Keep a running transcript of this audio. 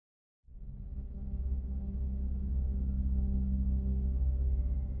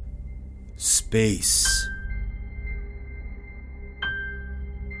Space.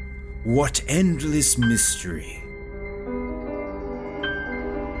 What endless mystery.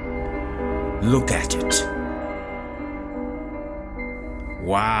 Look at it.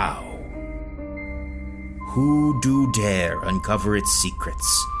 Wow. Who do dare uncover its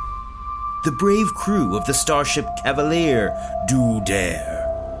secrets? The brave crew of the starship Cavalier do dare.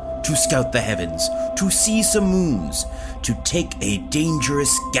 To scout the heavens, to see some moons, to take a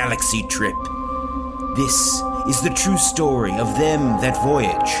dangerous galaxy trip. This is the true story of them that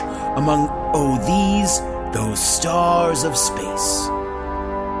voyage among, those stars of space.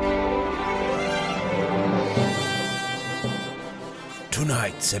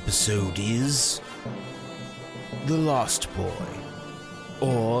 Tonight's episode is The Lost Boy,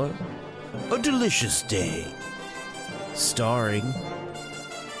 or A Delicious Day, starring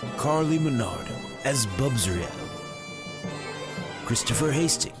Carly Minardo as Bubsriel, Christopher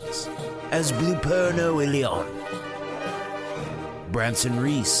Hastings as Bluperno Ilion, Branson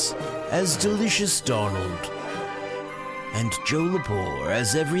Reese as Delicious Donald, and Joe Lepore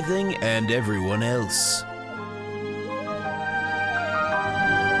as everything and everyone else.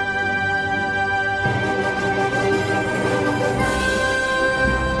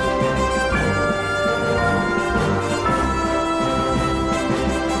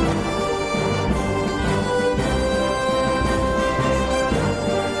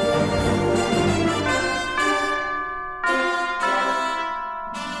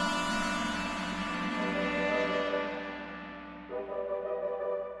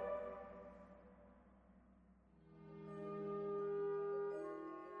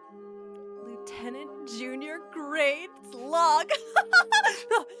 Lieutenant Junior Grades log.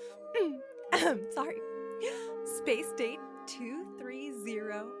 Sorry. Space date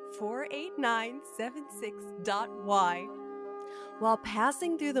 230-489-76.y. While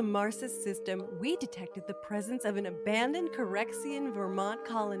passing through the Marsis system, we detected the presence of an abandoned Corexian Vermont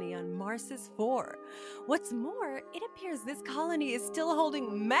colony on Marsis 4. What's more, it appears this colony is still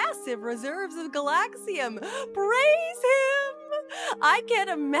holding massive reserves of Galaxium. Praise him! I can't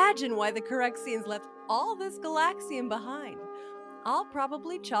imagine why the Corexians left all this Galaxium behind. I'll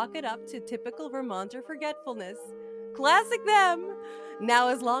probably chalk it up to typical Vermonter forgetfulness. Classic them! Now,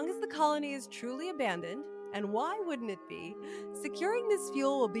 as long as the colony is truly abandoned, and why wouldn't it be? Securing this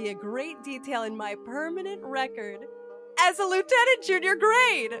fuel will be a great detail in my permanent record as a Lieutenant Junior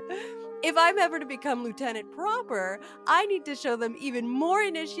Grade. If I'm ever to become Lieutenant proper, I need to show them even more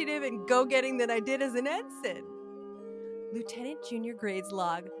initiative and go-getting than I did as an ensign. Lieutenant Junior Grade's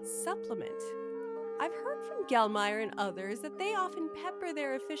log supplement. I've heard from Gelmeyer and others that they often pepper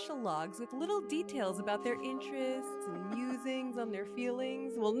their official logs with little details about their interests and musings on their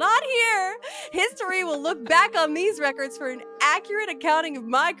feelings. Well, not here! History will look back on these records for an accurate accounting of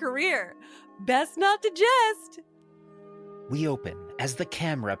my career. Best not to jest. We open as the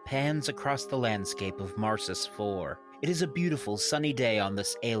camera pans across the landscape of Marsis 4. It is a beautiful sunny day on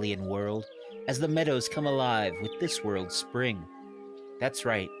this alien world, as the meadows come alive with this world's spring. That's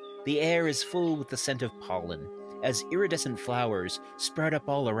right. The air is full with the scent of pollen, as iridescent flowers sprout up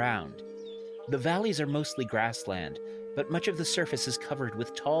all around. The valleys are mostly grassland, but much of the surface is covered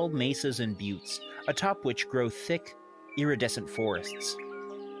with tall mesas and buttes, atop which grow thick, iridescent forests.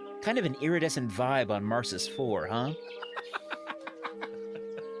 Kind of an iridescent vibe on Marsis 4, huh?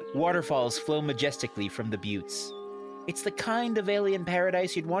 Waterfalls flow majestically from the buttes. It's the kind of alien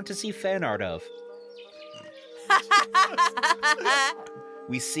paradise you'd want to see fan art of.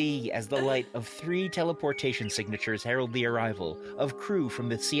 We see as the light of 3 teleportation signatures herald the arrival of crew from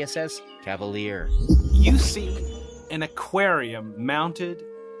the CSS Cavalier. You see an aquarium mounted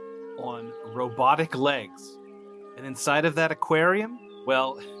on robotic legs. And inside of that aquarium,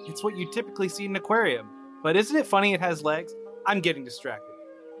 well, it's what you typically see in an aquarium. But isn't it funny it has legs? I'm getting distracted.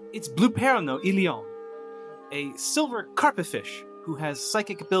 It's Bluperno Ilion, a silver carpetfish who has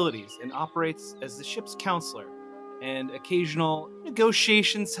psychic abilities and operates as the ship's counselor and occasional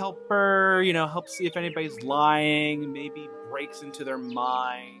negotiations helper, helps see if anybody's lying, maybe breaks into their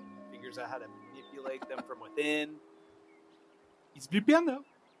mind, figures out how to manipulate them from within. It's Bluperno.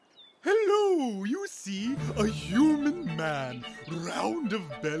 Hello, you see, a human man, round of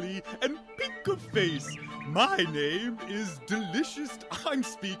belly and pink of face, My name is Delicious. I'm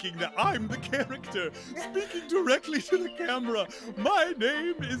speaking now. I'm the character. Speaking directly to the camera. My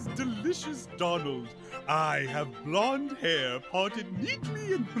name is Delicious Donald. I have blonde hair parted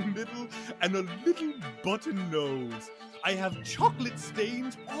neatly in the middle and a little button nose. I have chocolate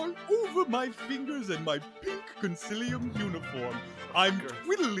stains all over my fingers and my pink concilium uniform. I'm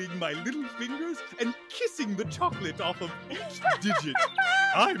twiddling my little fingers and kissing the chocolate off of each digit.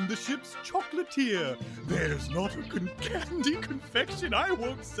 I'm the ship's chocolatier. There's not a candy confection I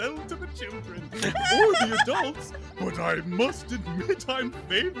won't sell to the children or the adults, but I must admit I'm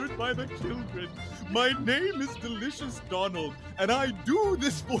favored by the children. My name is Delicious Donald, and I do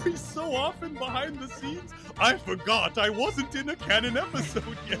this voice so often behind the scenes, I forgot I wasn't in a canon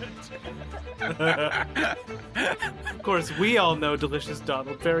episode yet. Of course, we all know Delicious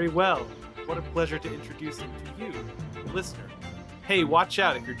Donald very well. What a pleasure to introduce him to you, the listener. Hey, watch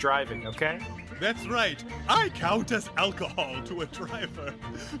out if you're driving, okay? That's right. I count as alcohol to a driver.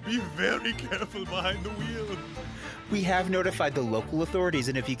 Be very careful behind the wheel. We have notified the local authorities,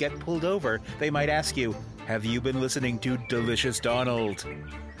 and if you get pulled over, they might ask you, have you been listening to Delicious Donald?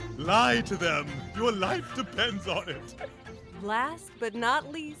 Lie to them. Your life depends on it. Last but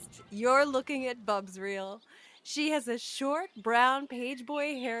not least, you're looking at Bubsreel. She has a short brown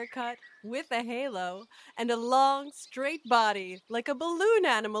pageboy haircut with a halo and a long, straight body like a balloon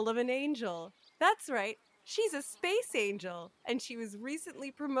animal of an angel. That's right, she's a space angel, and she was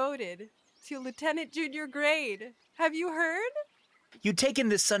recently promoted to Lieutenant Junior grade. Have you heard? You take in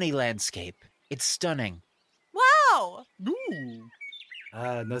this sunny landscape. It's stunning. Wow! Ooh.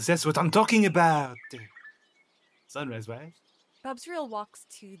 Now that's what I'm talking about. Sunrise, right? Bubsreel walks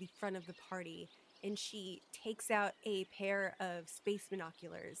to the front of the party, and she takes out a pair of space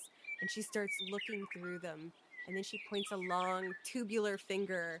binoculars, and she starts looking through them, and then she points a long tubular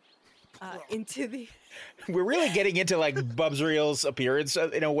finger into the... We're really getting into, like, Bubsreel's appearance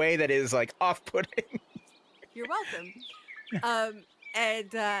in a way that is, like, off-putting. You're welcome.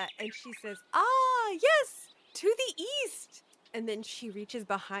 And she says, yes, to the east. And then she reaches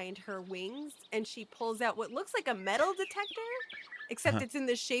behind her wings, and she pulls out what looks like a metal detector, except it's in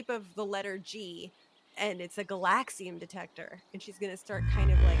the shape of the letter G, and it's a galaxium detector. And she's going to start kind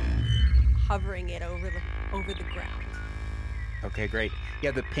of, like, hovering it over the ground. Okay, great.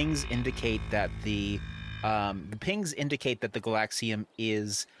 Yeah, the pings indicate that the galaxium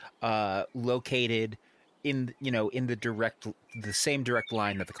is located in the same direct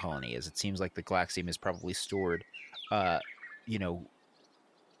line that the colony is. It seems like the galaxium is probably stored, as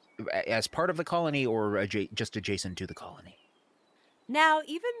part of the colony or just adjacent to the colony. Now,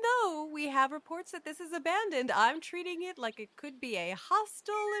 even though we have reports that this is abandoned, I'm treating it like it could be a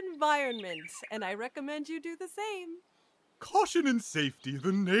hostile environment, and I recommend you do the same. Caution and safety,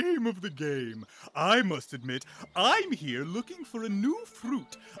 the name of the game. I must admit, I'm here looking for a new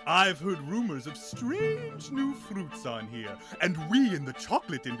fruit. I've heard rumors of strange new fruits on here, and we in the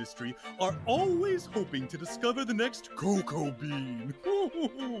chocolate industry are always hoping to discover the next cocoa bean.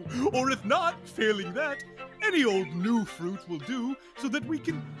 Or if not, failing that, any old new fruit will do so that we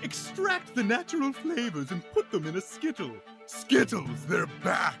can extract the natural flavors and put them in a Skittle. Skittles, they're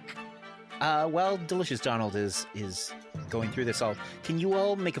back! While Delicious Donald is going through this all, can you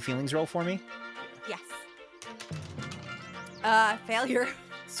all make a feelings roll for me? Yes. Failure.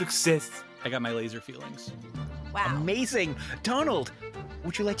 Success. I got my laser feelings. Wow. Amazing! Donald,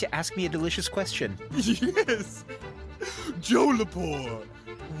 would you like to ask me a delicious question? Yes! Joe Lepore,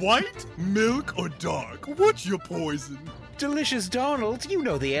 white, milk, or dark? What's your poison? Delicious Donald, you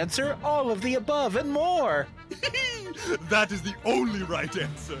know the answer. All of the above and more. That is the only right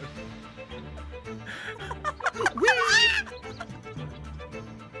answer.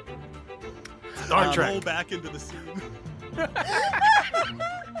 Star Trek. Roll back into the scene.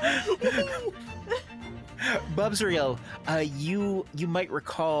 Bubsreel, you might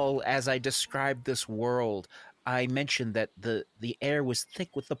recall as I described this world, I mentioned that the air was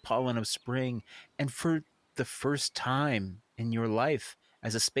thick with the pollen of spring, and for the first time in your life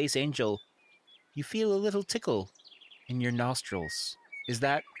as a space angel, you feel a little tickle in your nostrils. Is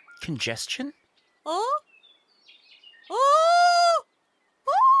that congestion? Oh? Oh!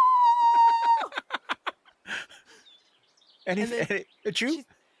 True?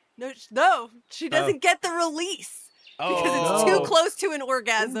 She doesn't get the release because it's too close to an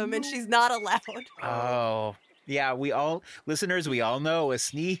orgasm and she's not allowed. Oh, yeah, we all know a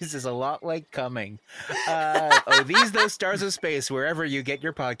sneeze is a lot like coming. Those stars of space, wherever you get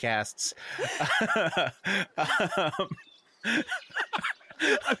your podcasts.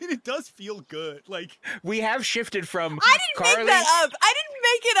 I mean, it does feel good. Like, we have shifted from I didn't Carly. make that up. I didn't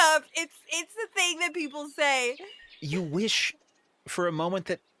make it up. It's the thing that people say. You wish for a moment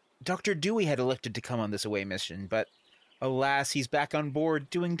that Dr. Dewey had elected to come on this away mission, but alas, he's back on board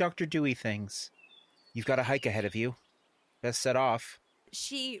doing Dr. Dewey things. You've got a hike ahead of you. Best set off.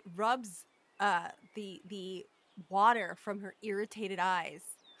 She rubs the water from her irritated eyes.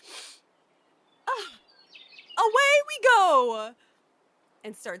 Away we go!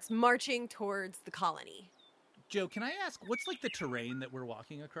 And starts marching towards the colony. Joe, can I ask, what's like the terrain that we're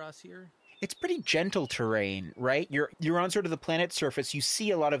walking across here? It's pretty gentle terrain, right? You're on sort of the planet's surface. You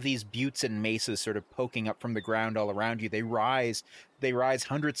see a lot of these buttes and mesas sort of poking up from the ground all around you. They rise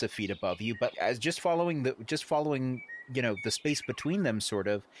hundreds of feet above you, but as just following the space between them, sort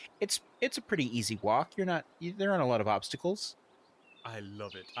of, it's a pretty easy walk. There aren't a lot of obstacles. I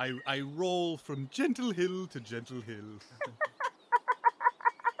love it. I roll from gentle hill to gentle hill.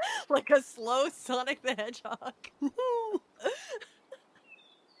 Like a slow Sonic the Hedgehog.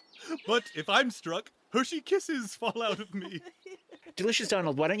 But if I'm struck, Hershey kisses fall out of me. Delicious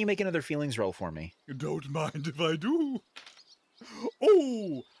Donald, why don't you make another feelings roll for me? Don't mind if I do.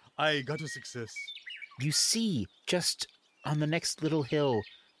 Oh, I got a success. You see, just on the next little hill,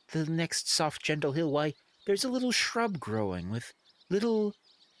 the next soft, gentle hill, why, there's a little shrub growing with little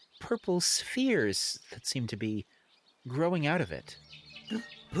purple spheres that seem to be growing out of it.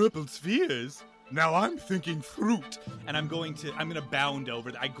 Purple spheres? Now I'm thinking fruit. And I'm gonna bound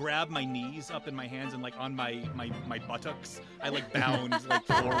over. I grab my knees up in my hands and like on my buttocks, I like bound like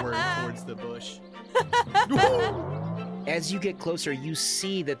forward towards the bush. As you get closer, you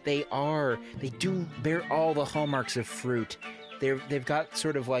see that they do bear all the hallmarks of fruit. They've got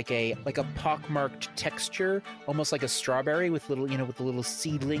sort of like a pockmarked texture, almost like a strawberry with the little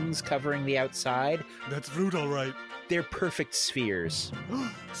seedlings covering the outside. That's fruit, all right. They're perfect spheres.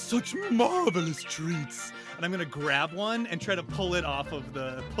 Such marvelous treats. And I'm gonna grab one and try to pull it off of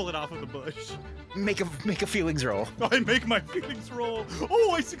the bush. Make a feelings roll. I make my feelings roll.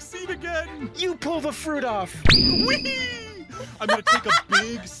 Oh, I succeed again. You pull the fruit off. Whee! I'm gonna take a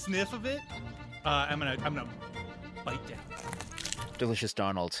big sniff of it. I'm gonna bite down. Delicious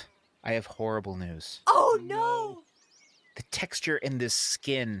Donald, I have horrible news. Oh no! The texture and the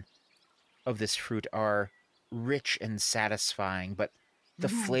skin of this fruit are rich and satisfying, but the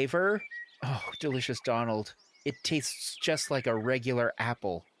flavor, oh, Delicious Donald, it tastes just like a regular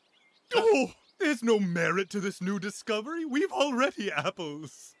apple. Oh, there's no merit to this new discovery. We've already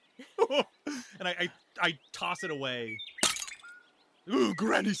apples. And I toss it away. Ooh,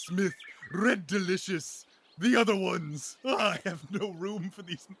 Granny Smith, Red Delicious. The other ones. Oh, I have no room for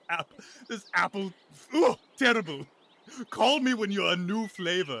this apple. Oh, terrible. Call me when you're a new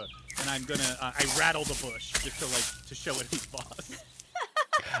flavor. And I'm gonna, I rattle the bush just to show it who's boss.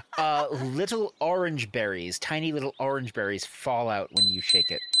 Little orange berries, tiny little orange berries fall out when you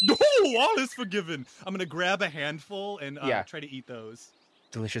shake it. Oh, all is forgiven. I'm gonna grab a handful and try to eat those.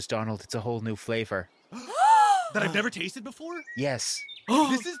 Delicious Donald, it's a whole new flavor. That I've never tasted before? Yes.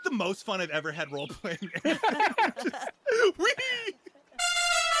 This is the most fun I've ever had role-playing. Whee!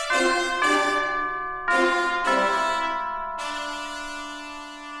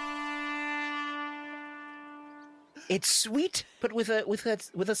 It's sweet, but with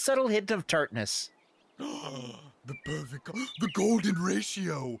a subtle hint of tartness. The golden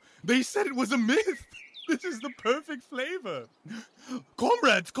ratio. They said it was a myth. This is the perfect flavor.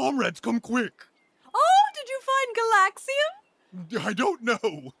 Comrades, come quick. Oh, did you find Galaxium? I don't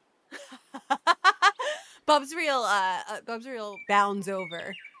know. Bub's real bounds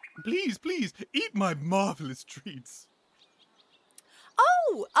over. Please, eat my marvelous treats.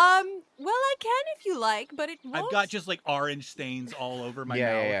 Oh, well, I can if you like, but it won't. I've got just like orange stains all over my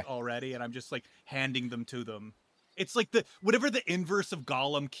mouth already, and I'm just like handing them to them. It's like whatever the inverse of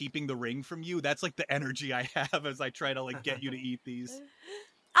Gollum keeping the ring from you, that's like the energy I have as I try to like get you to eat these.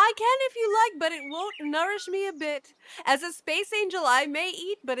 I can if you like, but it won't nourish me a bit. As a space angel, I may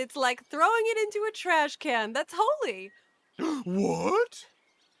eat, but it's like throwing it into a trash can. That's holy. What?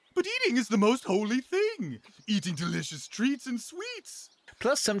 But eating is the most holy thing. Eating delicious treats and sweets.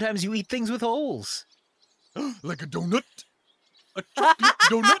 Plus, sometimes you eat things with holes. Like a donut? A chocolate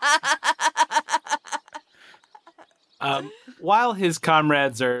donut? While his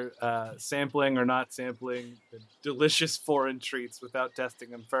comrades are sampling or not sampling the delicious foreign treats without testing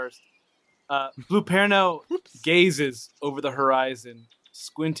them first, Blueperno gazes over the horizon,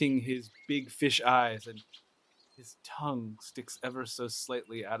 squinting his big fish eyes, and his tongue sticks ever so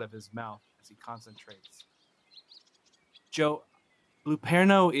slightly out of his mouth as he concentrates. Joe,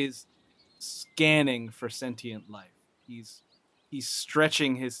 Blueperno is scanning for sentient life. He's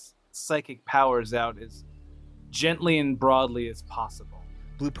stretching his psychic powers out as gently and broadly as possible.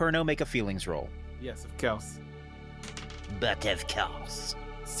 Blueperno, make a feelings roll. Yes, of course. But of course.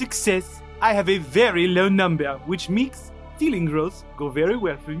 Success. I have a very low number, which makes feeling rolls go very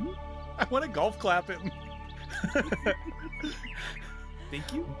well for me. I want to golf clap him.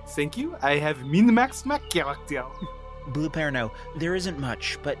 Thank you. I have min-maxed my character. Blueperno, there isn't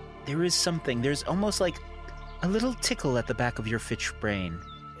much, but there is something. There's almost like a little tickle at the back of your Fitch brain.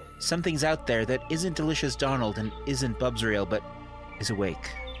 Something's out there that isn't Delicious Donald and isn't Bubsriel, but is awake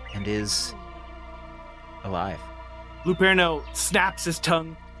and is alive. Blueperno snaps his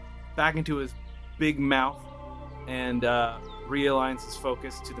tongue back into his big mouth and realigns his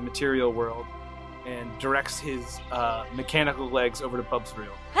focus to the material world and directs his mechanical legs over to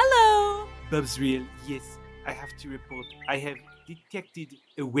Bubsriel. Hello! Bubsriel, yes, I have to report. I have detected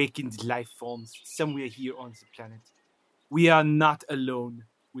awakened life forms somewhere here on the planet. We are not alone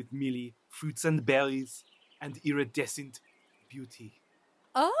with merely fruits and berries and iridescent beauty.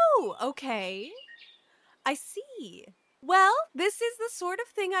 Oh, okay. I see. Well, this is the sort of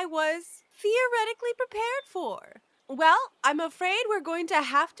thing I was theoretically prepared for. Well, I'm afraid we're going to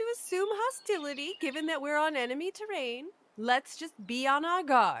have to assume hostility given that we're on enemy terrain. Let's just be on our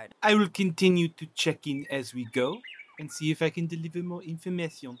guard. I will continue to check in as we go and see if I can deliver more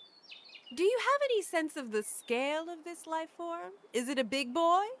information. Do you have any sense of the scale of this life form? Is it a big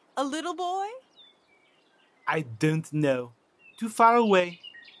boy? A little boy? I don't know. Too far away.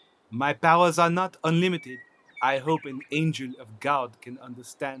 My powers are not unlimited. I hope an angel of God can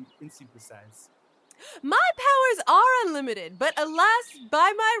understand and sympathize. My powers are unlimited, but alas,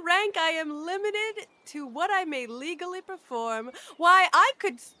 by my rank I am limited to what I may legally perform. Why, I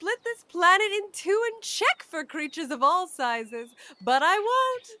could split this planet in two and check for creatures of all sizes, but I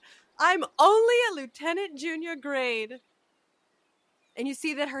won't. I'm only a lieutenant junior grade. And you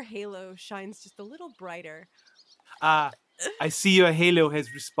see that her halo shines just a little brighter. I see your halo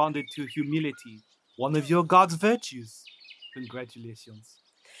has responded to humility, one of your god's virtues. Congratulations.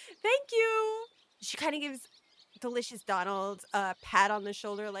 Thank you. She kind of gives Delicious Donald a pat on the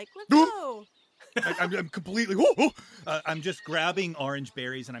shoulder, like, let's go. I'm completely... I'm just grabbing orange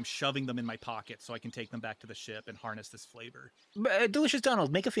berries and I'm shoving them in my pocket so I can take them back to the ship and harness this flavor. Delicious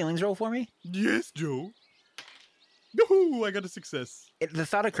Donald, make a feelings roll for me. Yes, Joe. No, I got a success. The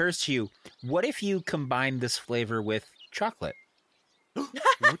thought occurs to you, what if you combine this flavor with chocolate?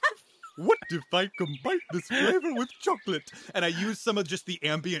 What if I combine this flavor with chocolate? And I use some of just the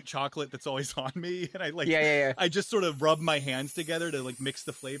ambient chocolate that's always on me, and I I just sort of rub my hands together to like mix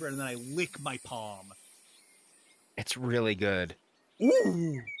the flavor, and then I lick my palm. It's really good.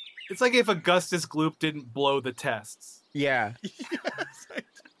 Ooh, it's like if Augustus Gloop didn't blow the tests. Yeah. Yes,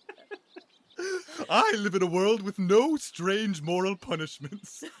 I live in a world with no strange moral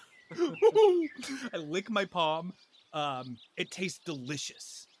punishments. I lick my palm. It tastes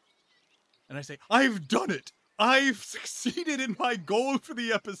delicious. And I say, I've done it! I've succeeded in my goal for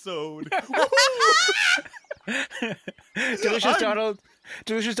the episode!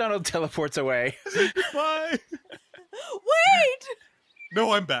 Delicious Donald teleports away. Bye! Wait!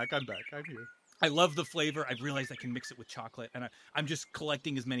 No, I'm back. I'm here. I love the flavor. I've realized I can mix it with chocolate, and I'm just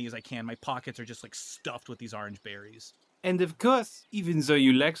collecting as many as I can. My pockets are just like stuffed with these orange berries. And of course, even though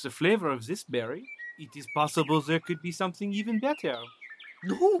you lack the flavor of this berry, it is possible there could be something even better.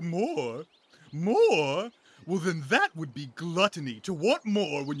 No, more? More? Well, then that would be gluttony. To want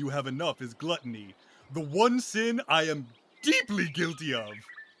more when you have enough is gluttony. The one sin I am deeply guilty of.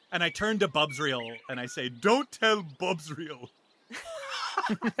 And I turn to Bubsriel and I say, don't tell Bubsriel.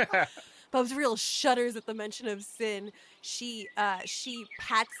 Bubsriel shudders at the mention of sin. She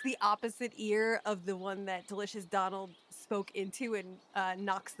pats the opposite ear of the one that Delicious Donald spoke into and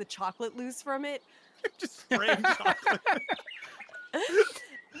knocks the chocolate loose from it. Just spraying chocolate.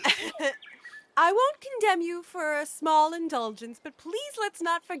 I won't condemn you for a small indulgence, but please let's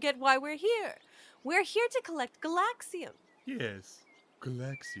not forget why we're here. We're here to collect Galaxium. Yes,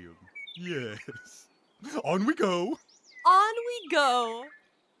 Galaxium. Yes. On we go. On we go.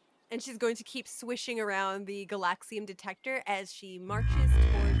 And she's going to keep swishing around the Galaxium detector as she marches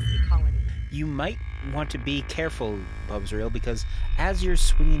towards the colony. You might want to be careful, Bubsriel, because as you're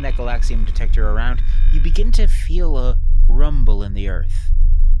swinging that Galaxium detector around, you begin to feel a rumble in the earth.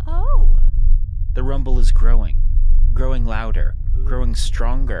 Oh. The rumble is growing louder, growing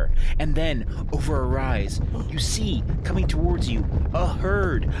stronger, and then, over a rise, you see, coming towards you,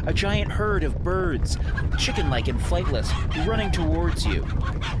 a giant herd of birds, chicken-like and flightless, running towards you.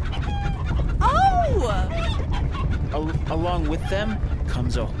 Oh! Along with them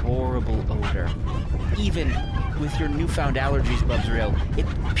comes a horrible odor. Even with your newfound allergies, Bubsriel, it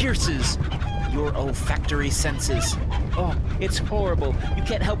pierces your olfactory senses. Oh, it's horrible. You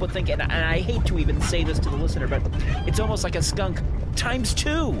can't help but think, and I hate to even say this to the listener, but it's almost like a skunk times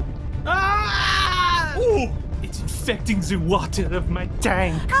 2. Ah! Ooh, it's infecting the water of my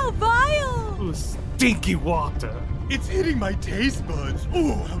tank. How vile! Oh, stinky water. It's hitting my taste buds.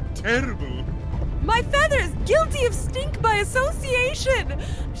 Oh, how terrible. My feathers, guilty of stink by association!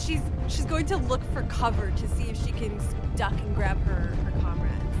 She's going to look for cover to see if she can duck and grab her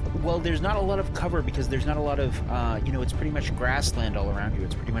comrades. Well, there's not a lot of cover because there's not a lot of, it's pretty much grassland all around you.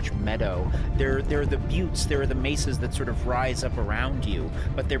 It's pretty much meadow. There are the buttes, there are the mesas that sort of rise up around you,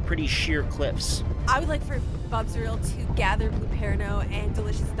 but they're pretty sheer cliffs. I would like for Bubsriel to gather Blue Perno and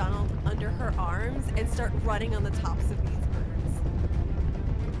Delicious Donald under her arms and start running on the tops of these birds.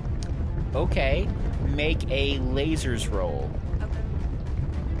 Okay, make a lasers roll. Okay.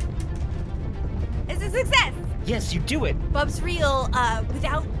 It's a success! Yes, you do it! Bubsriel,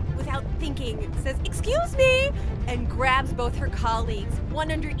 without thinking, says, "Excuse me," and grabs both her colleagues,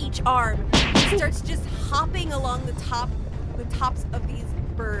 one under each arm, and starts just hopping along the tops of these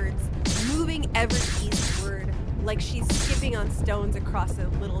birds, moving ever eastward like she's skipping on stones across a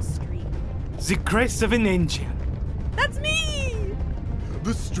little stream. The grace of an angel. That's me!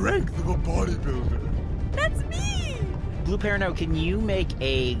 The strength of a bodybuilder. That's me! Blue Perno, can you make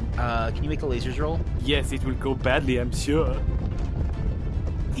a lasers roll? Yes, it will go badly, I'm sure.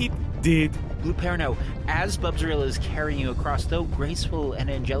 It did. Blue Perno, as Bubsriel is carrying you across, though graceful and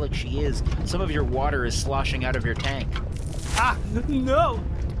angelic she is, some of your water is sloshing out of your tank. Ah, no!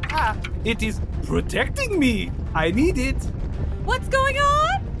 Ah, it is protecting me! I need it! What's going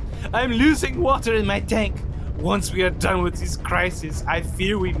on? I'm losing water in my tank. Once we are done with this crisis, I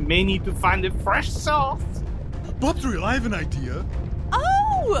fear we may need to find a fresh source. Bubsriel, I have an idea.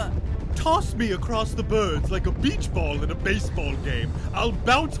 Oh! Toss me across the birds like a beach ball in a baseball game. I'll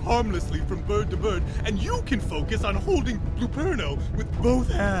bounce harmlessly from bird to bird, and you can focus on holding Blue Perno with both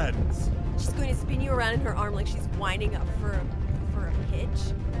hands. She's going to spin you around in her arm like she's winding up for a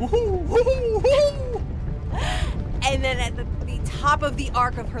pitch. Woohoo! Woohoo! Woohoo! And then at the top of the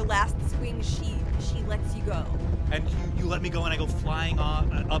arc of her last swing, she lets you go. And you let me go, and I go flying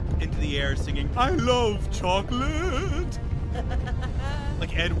up into the air singing, I love chocolate.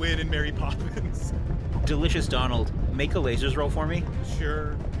 like Edwin and Mary Poppins. Delicious Donald, make a lasers roll for me.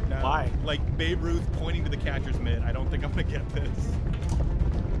 Sure. No. Why? Like Babe Ruth pointing to the catcher's mitt. I don't think I'm going to get this.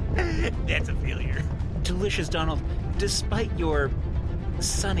 That's a failure. Delicious Donald, despite your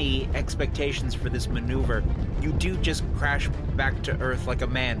sunny expectations for this maneuver, you do just crash back to Earth like a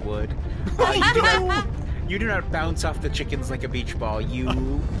man would. You do not bounce off the chickens like a beach ball.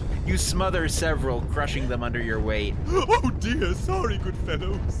 You smother several, crushing them under your weight. Oh dear, sorry, good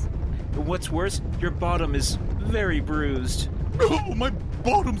fellows. What's worse, your bottom is very bruised. Oh, my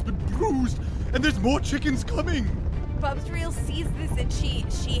bottom's been bruised, and there's more chickens coming. Bubsriel sees this and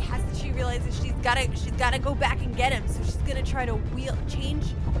she realizes she's gotta go back and get him. So she's gonna try to change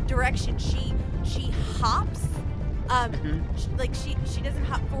direction. She hops. She doesn't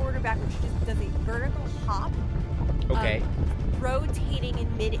hop forward or backward. She just does a vertical hop. Okay. Rotating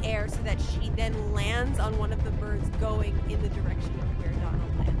in midair so that she then lands on one of the birds going in the direction of where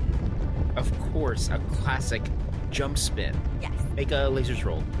Donald landed. Of course, a classic jump spin. Yes. Make a lasers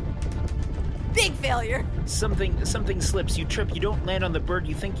roll. Big failure. Something slips, you trip, you don't land on the bird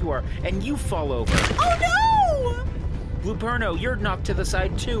you think you are, and you fall over. Oh no! Blue Perno, you're knocked to the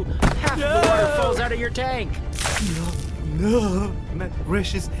side too. Half the water falls out of your tank. No, my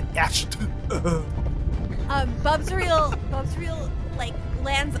precious Ashton. Bubsriel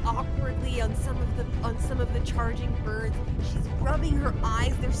lands awkwardly on some of the charging birds. She's rubbing her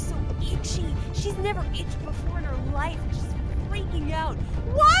eyes. They're so itchy. She's never itched before in her life. She's freaking out.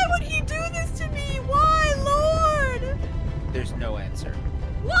 Why would he do this to me? Why, Lord? There's no answer.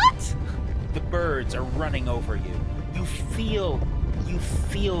 What? The birds are running over you. You feel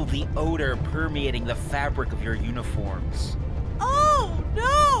the odor permeating the fabric of your uniforms. Oh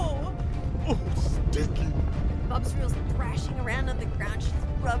no! Oh, stinky. Bubsriel's thrashing around on the ground. She's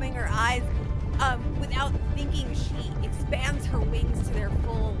rubbing her eyes. Without thinking, she expands her wings to their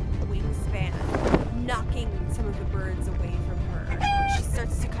full wingspan, knocking some of the birds away from her. She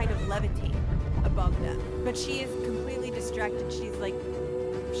starts to kind of levitate above them. But she is completely distracted. She's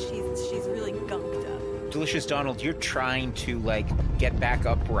really gunked up. Delicious Donald, you're trying to get back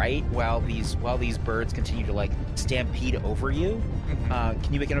upright while these birds continue to stampede over you. Mm-hmm.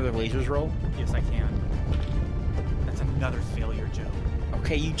 Can you make another lasers roll? Yes, I can. That's another failure, Joe.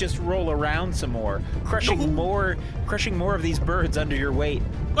 Okay, you just roll around some more, crushing more of these birds under your weight.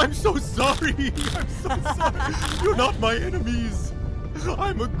 I'm so sorry. I'm so sorry. You're not my enemies.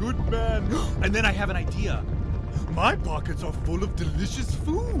 I'm a good man. And then I have an idea. My pockets are full of delicious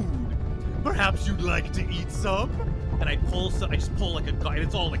food. Perhaps you'd like to eat some? And I just pull like and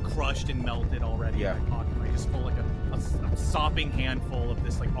it's all like crushed and melted already in my pocket. I just pull like a sopping handful of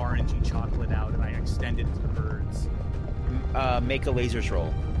this like orangey chocolate out, and I extend it to the birds. Make a lasers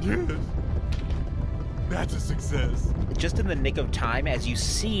roll. Yes. That's a success. Just in the nick of time, as you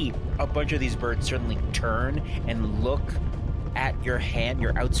see a bunch of these birds suddenly turn and look at your hand,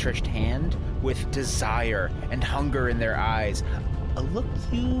 your outstretched hand, with desire and hunger in their eyes. A look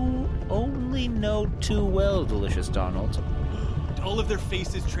you only know too well, Delicious Donald. All of their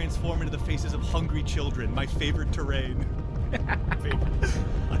faces transform into the faces of hungry children, my favorite terrain.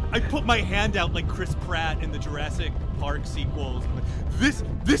 I put my hand out like Chris Pratt in the Jurassic Park sequels.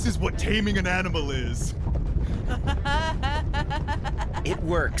 This is what taming an animal is. It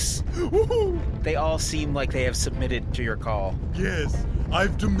works. Woohoo! They all seem like they have submitted to your call. Yes,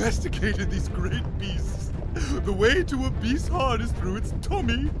 I've domesticated these great beasts. The way to a beast's heart is through its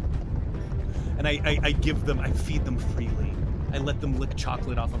tummy. And I feed them freely. I let them lick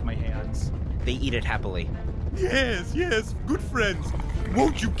chocolate off of my hands. They eat it happily. Yes, good friends.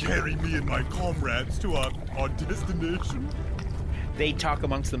 Won't you carry me and my comrades to our destination? They talk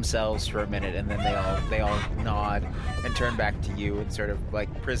amongst themselves for a minute, and then they all nod and turn back to you and sort of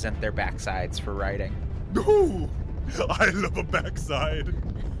like present their backsides for riding. Oh, I love a backside.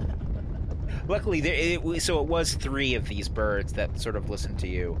 Luckily, it was 3 of these birds that sort of listened to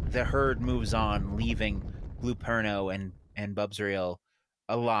you. The herd moves on, leaving Blueperno and Bubsriel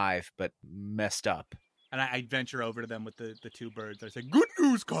alive but messed up. And I venture over to them with the 2 birds. I say, Good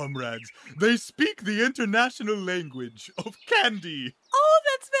news, comrades. They speak the international language of candy. Oh,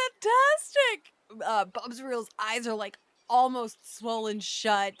 that's fantastic! Bubsriel's eyes are like almost swollen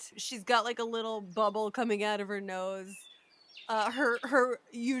shut. She's got like a little bubble coming out of her nose. Her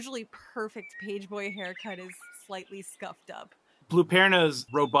usually perfect page boy haircut is slightly scuffed up. Blueperno's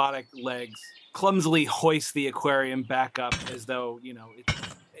robotic legs clumsily hoist the aquarium back up as though,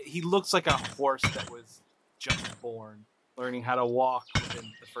 he looks like a horse that was just born, learning how to walk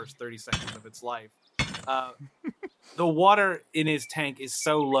within the first 30 seconds of its life. The water in his tank is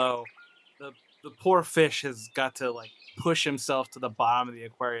so low, the poor fish has got to push himself to the bottom of the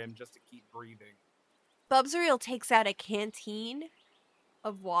aquarium just to keep breathing. Bubsriel takes out a canteen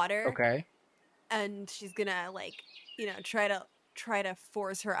of water. Okay. And she's gonna try to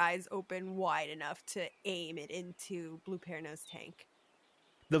force her eyes open wide enough to aim it into Blueperno's tank.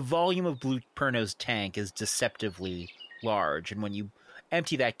 The volume of Blueperno's tank is deceptively large, and when you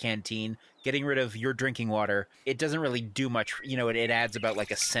empty that canteen, getting rid of your drinking water, it doesn't really do much. It adds about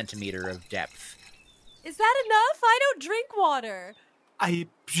a centimeter of depth. Is that enough? I don't drink water. I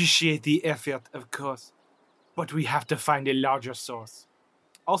appreciate the effort, of course, but we have to find a larger source.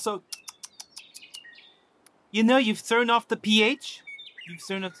 Also, you've thrown off the pH? You've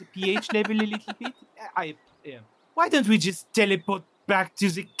thrown off the pH level a little bit? Why don't we just teleport back to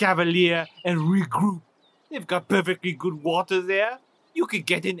the Cavalier and regroup? They've got perfectly good water there. You could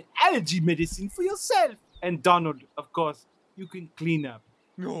get an allergy medicine for yourself. And Donald, of course, you can clean up.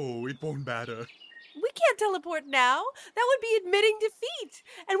 No, it won't matter. We can't teleport now. That would be admitting defeat.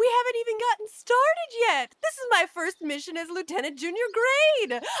 And we haven't even gotten started yet. This is my first mission as Lieutenant Junior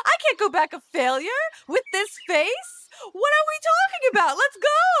Grade. I can't go back a failure with this face. What are we talking about? Let's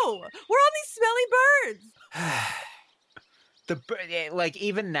go. We're on these smelly birds.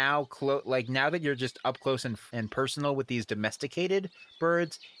 Even now, now that you're just up close and personal with these domesticated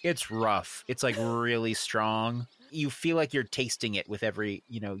birds, it's rough. It's really strong. You feel like you're tasting it with every,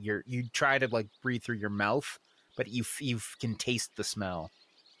 you try to breathe through your mouth, but you can taste the smell.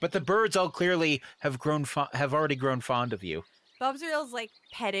 But the birds all clearly have already grown fond of you. Bubsriel's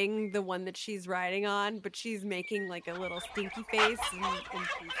petting the one that she's riding on, but she's making a little stinky face, and she's like,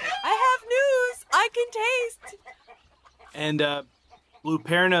 I have news! I can taste! And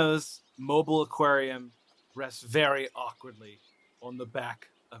Blueperno's mobile aquarium rests very awkwardly on the back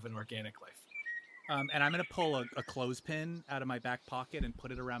of an organic life. And I'm going to pull a clothespin out of my back pocket and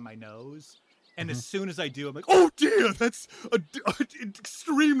put it around my nose. And as soon as I do, I'm like, oh dear, that's an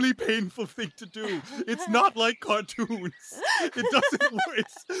extremely painful thing to do. It's not like cartoons. It doesn't work.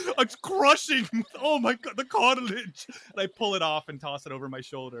 It's crushing. Oh my God, the cartilage. And I pull it off and toss it over my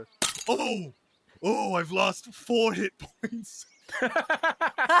shoulder. Oh, I've lost 4 hit points.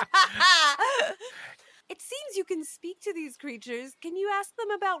 It seems you can speak to these creatures. Can you ask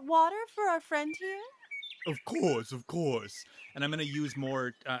them about water for our friend here? Of course. And I'm going to use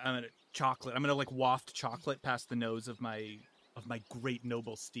more chocolate. I'm going to waft chocolate past the nose of my great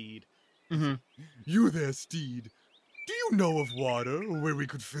noble steed. Mm-hmm. You there, steed. Do you know of water where we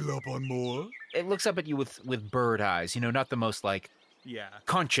could fill up on more? It looks up at you with bird eyes, not the most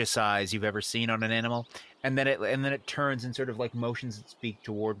conscious eyes you've ever seen on an animal. And then it turns and sort of motions its beak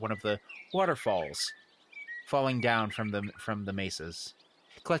toward one of the waterfalls falling down from the mesas,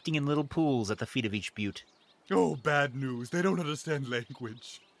 collecting in little pools at the feet of each butte. Oh, bad news. They don't understand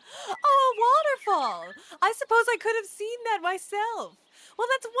language. Oh, a waterfall! I suppose I could have seen that myself. Well,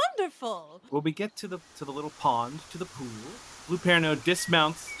 that's wonderful. When we get to the little pond, to the pool, Blue Perno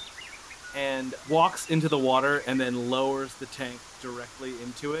dismounts and walks into the water and then lowers the tank directly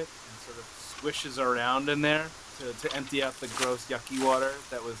into it and sort of swishes around in there to empty out the gross, yucky water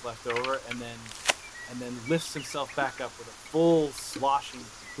that was left over, and then lifts himself back up with a full sloshing.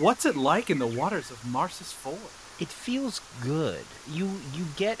 What's it like in the waters of Marsus 4? It feels good. You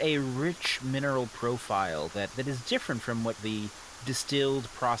get a rich mineral profile that is different from what the distilled,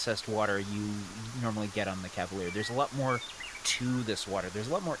 processed water you normally get on the Cavalier. There's a lot more to this water. There's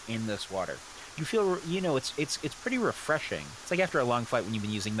a lot more in this water. You feel, it's pretty refreshing. It's like after a long flight when you've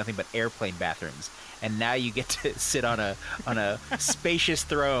been using nothing but airplane bathrooms, and now you get to sit on a spacious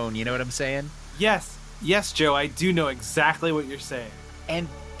throne. You know what I'm saying? Yes, Joe, I do know exactly what you're saying. And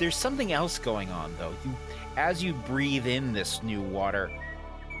there's something else going on, though. As you breathe in this new water,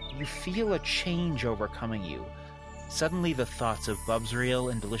 you feel a change overcoming you. Suddenly the thoughts of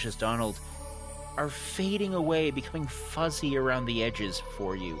Bubsreel and Delicious Donald are fading away, becoming fuzzy around the edges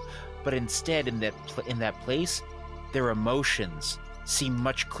for you. But instead, in that place, their emotions seem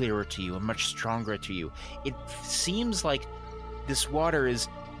much clearer to you and much stronger to you. It seems like this water is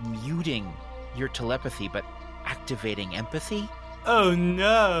muting your telepathy, but activating empathy. Oh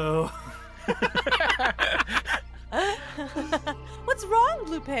no! What's wrong,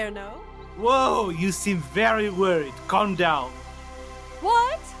 Blue Perno? Whoa, you seem very worried. Calm down.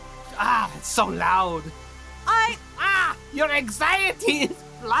 What? It's so loud. Your anxiety is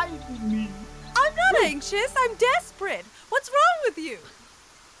blinding me. I'm not anxious. I'm desperate. What's wrong with you?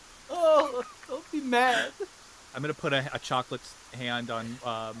 Oh, don't be mad. I'm going to put a chocolate hand on,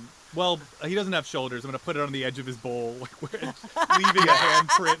 he doesn't have shoulders. I'm going to put it on the edge of his bowl, leaving a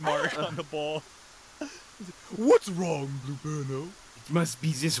handprint mark on the bowl. What's wrong, Blue Perno? It must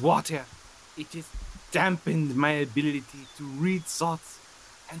be this water. It has dampened my ability to read thoughts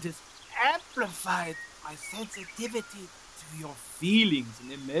and has amplified my sensitivity to your feelings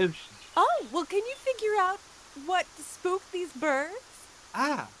and emotions. Oh, well, can you figure out what spooked these birds?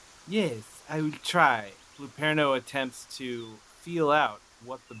 Yes, I will try. Blue Perno attempts to feel out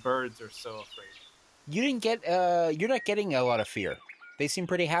what the birds are so afraid of. You're not getting a lot of fear. They seem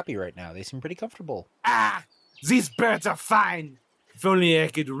pretty happy right now. They seem pretty comfortable. These birds are fine. If only I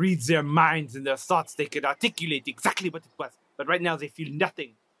could read their minds and their thoughts, they could articulate exactly what it was. But right now they feel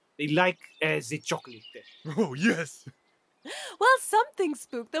nothing. They like the chocolate. Oh, yes. Well, something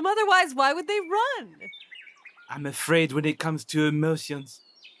spooked them. Otherwise, why would they run? I'm afraid when it comes to emotions,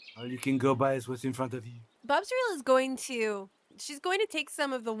 all you can go by is what's in front of you. Bubsreel is going to take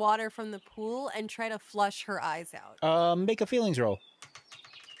some of the water from the pool and try to flush her eyes out. Make a feelings roll.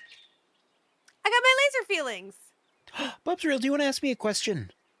 I got my laser feelings. Bubsreel, do you want to ask me a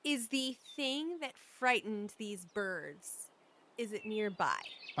question? Is the thing that frightened these birds, is it nearby?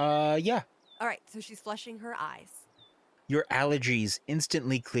 Yeah. All right, so she's flushing her eyes. Your allergies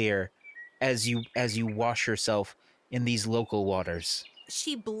instantly clear as you wash yourself in these local waters.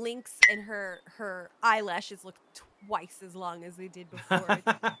 She blinks and her eyelashes look twice as long as they did before.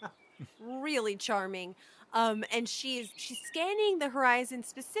 Really charming. And she's scanning the horizon,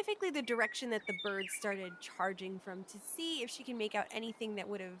 specifically the direction that the birds started charging from, to see if she can make out anything that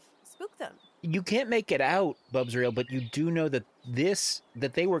would have spooked them. You can't make it out, Bubsreel, but you do know that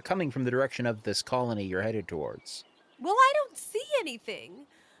they were coming from the direction of this colony you're headed towards. Well, I don't see anything.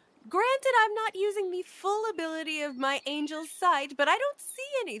 Granted, I'm not using the full ability of my angel's sight, but I don't see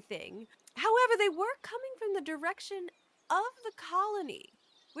anything. However, they were coming from the direction of the colony,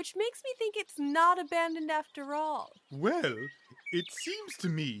 which makes me think it's not abandoned after all. Well, it seems to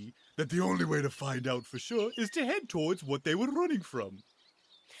me that the only way to find out for sure is to head towards what they were running from.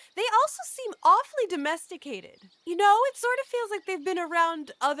 They also seem awfully domesticated. It sort of feels like they've been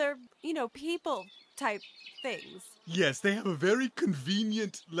around other, people type things. Yes, they have a very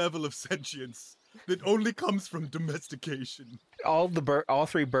convenient level of sentience that only comes from domestication. All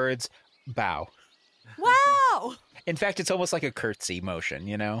three birds bow. Wow! In fact, it's almost like a curtsy motion,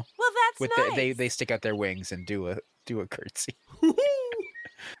 Well, that's nice. They stick out their wings and do a curtsy.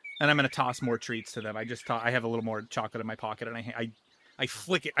 And I'm going to toss more treats to them. I have a little more chocolate in my pocket, and I I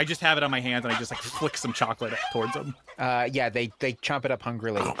flick it. I just have it on my hands, and I just like flick some chocolate towards them. Yeah, they chomp it up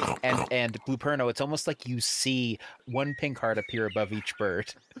hungrily. And Blueperno, it's almost like you see one pink heart appear above each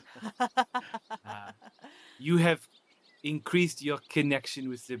bird. You have increased your connection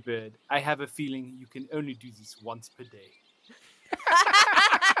with the bird. I have a feeling you can only do this once per day.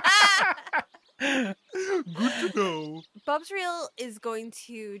 Good to know. Bubsreel is going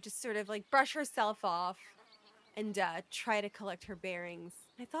to just sort of like brush herself off and try to collect her bearings.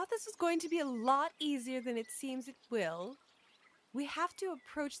 I thought this was going to be a lot easier than it seems it will. We have to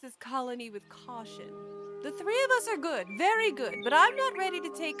approach this colony with caution. The three of us are good, very good, but I'm not ready to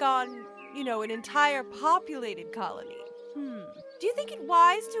take on, an entire populated colony. Do you think it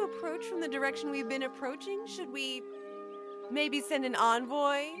wise to approach from the direction we've been approaching? Should we maybe send an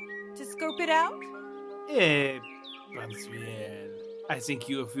envoy to scope it out? Bubsreel, I think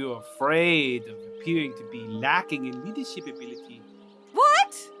you feel afraid of appearing to be lacking in leadership ability.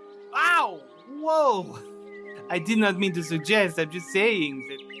 What? Ow! Whoa! I did not mean to suggest. I'm just saying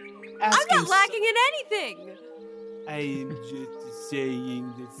that. I'm not lacking in anything. I am just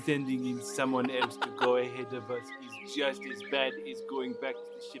saying that sending in someone else to go ahead of us is just as bad as going back to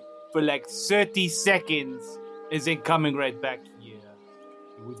the ship for like 30 seconds and then coming right back here.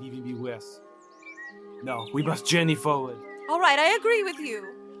 It would even be worse. No, we must journey forward. All right, I agree with you.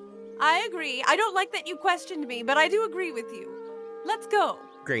 I agree. I don't like that you questioned me, but I do agree with you. Let's go.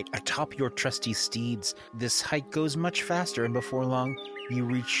 Great. Atop your trusty steeds, this hike goes much faster, and before long, you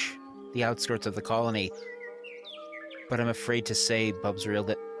reach the outskirts of the colony. But I'm afraid to say, Bubsreel,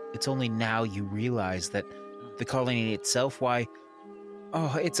 that it's only now you realize that the colony itself,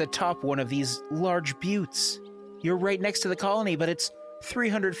 it's atop one of these large buttes. You're right next to the colony, but it's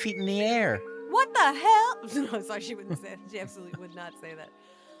 300 feet in the air. What the hell? No, sorry, she wouldn't say that. She absolutely would not say that.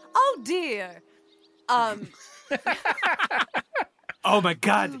 Oh, dear. Oh, my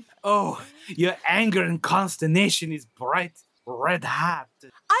God. Oh, your anger and consternation is bright red hot.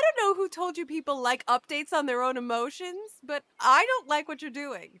 I don't know who told you people like updates on their own emotions, but I don't like what you're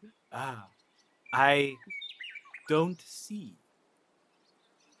doing. I don't see.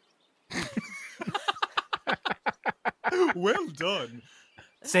 Well done.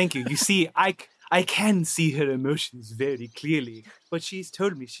 Thank you. You see, I can see her emotions very clearly, but she's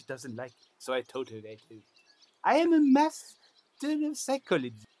told me she doesn't like it, so I told her that too. I am a master of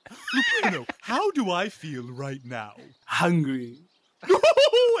psychology. Lupino, how do I feel right now? Hungry.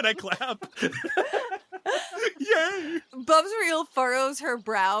 And I clap. Yay! Bubsreel furrows her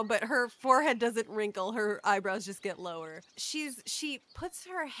brow, but her forehead doesn't wrinkle. Her eyebrows just get lower. She puts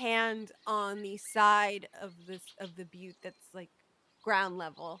her hand on the side of the butte that's like ground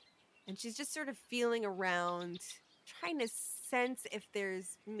level, and she's just sort of feeling around, trying to sense if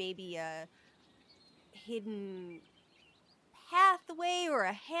there's maybe a hidden pathway or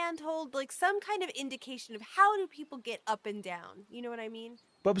a handhold, like some kind of indication of how do people get up and down. You know what I mean?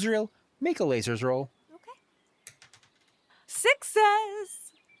 Bubsreel, make a lasers roll. Okay.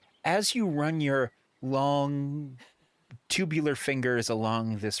 Success! As you run your long, tubular fingers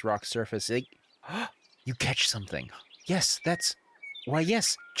along this rock surface, you catch something. Yes,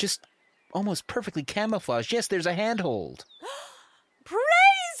 yes, just almost perfectly camouflaged. Yes, there's a handhold. Praise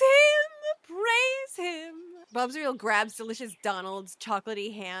him! Praise him! Bubsreel grabs Delicious Donald's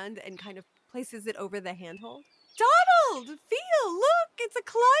chocolatey hand and kind of places it over the handhold. Donald! Feel! Look! It's a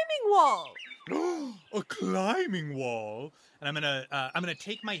climbing wall! A climbing wall. And I'm gonna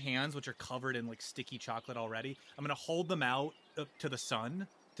take my hands, which are covered in like sticky chocolate already. I'm gonna hold them out to the sun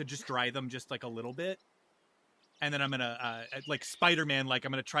to just dry them just like a little bit. And then I'm gonna like Spider-Man, like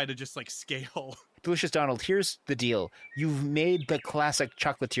I'm gonna try to just like scale. Delicious Donald, here's the deal. You've made the classic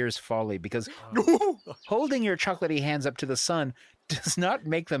chocolatier's folly because holding your chocolatey hands up to the sun does not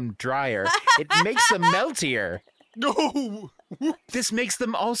make them drier. It makes them meltier. No! This makes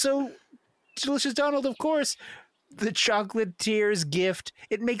them also, Delicious Donald, of course, the chocolatier's gift.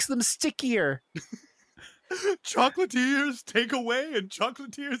 It makes them stickier. Chocolatiers take away and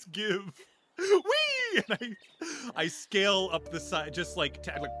chocolatiers give. Whee! And I scale up the side, just like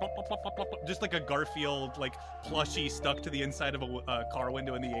plop, plop, plop, plop, plop, just like a Garfield like plushie stuck to the inside of a car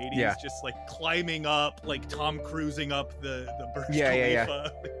window in the 80s. Yeah. Just like climbing up, like Tom cruising up the Burj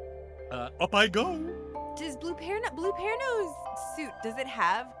Khalifa. Up I go. Does Blueperno's suit, does it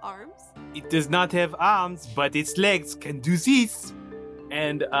have arms? It does not have arms, but its legs can do this.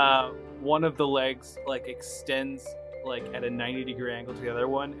 And one of the legs like extends like at a 90-degree angle to the other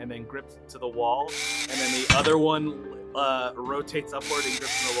one and then grips to the wall, and then the other one rotates upward and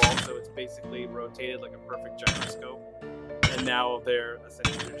grips to the wall, so it's basically rotated like a perfect gyroscope. And now they're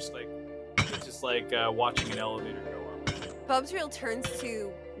essentially just like watching an elevator go up. Bubsreel turns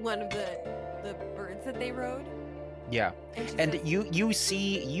to one of the birds that they rode. Yeah, and says, you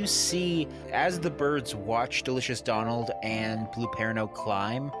see as the birds watch Delicious Donald and Blue Perno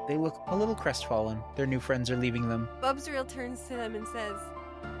climb, they look a little crestfallen. Their new friends are leaving them. Bubsreel turns to them and says,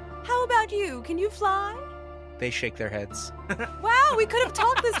 "How about you? Can you fly?" They shake their heads. Wow, we could have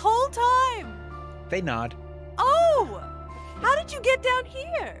talked this whole time. They nod. Oh, how did you get down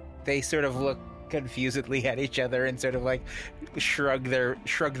here? They sort of look confusedly at each other and sort of like shrug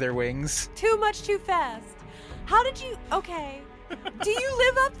their wings. Too much, too fast. How did you... Okay. Do you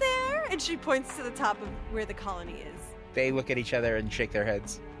live up there? And she points to the top of where the colony is. They look at each other and shake their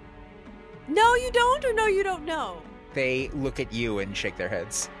heads. No, you don't, or no, you don't know? They look at you and shake their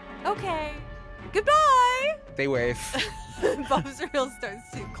heads. Okay. Goodbye! They wave. Bubsreel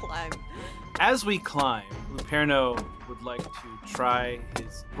starts to climb. As we climb, Luperno would like to try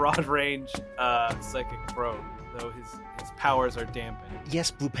his broad-range psychic probe, though his powers are dampened.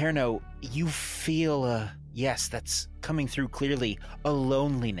 Yes, Blue Perno, you feel, yes, that's coming through clearly, a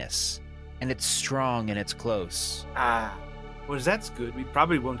loneliness. And it's strong and it's close. Ah, well, that's good. We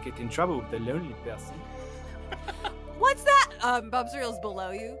probably won't get in trouble with the lonely person. What's that? Bubsreel's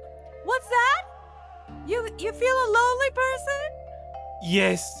below you. What's that? You feel a lonely person?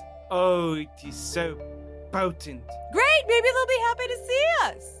 Yes. Oh, it is so potent. Great, maybe they'll be happy to see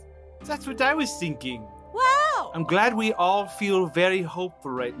us. That's what I was thinking. Wow. I'm glad we all feel very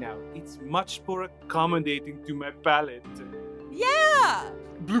hopeful right now. It's much more accommodating to my palate. Yeah.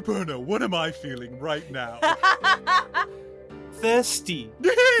 Blue Perno, what am I feeling right now? Thirsty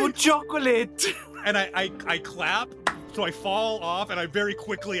for chocolate. And I clap, so I fall off, and I very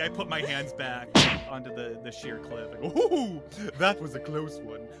quickly put my hands back onto the sheer cliff. Ooh, that was a close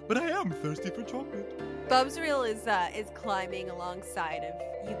one. But I am thirsty for chocolate. Bubsreel is climbing alongside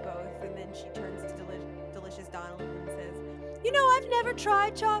of you both, and then she turns to Delicious Donald and says, "You know, I've never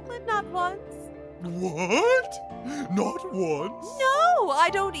tried chocolate, not once." What? Not once? No, I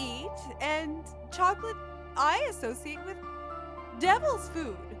don't eat, and chocolate I associate with devil's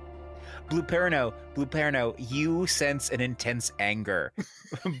food. Blue Perno, you sense an intense anger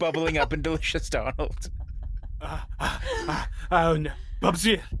bubbling up in Delicious Donald. Oh no.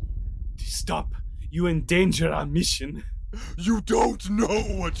 Bubsreel, stop. You endanger our mission. You don't know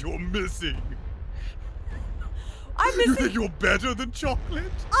what you're missing. I'm missing... You think you're better than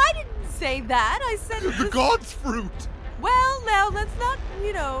chocolate? I didn't say that. I said... The god's fruit. Well, now, let's not,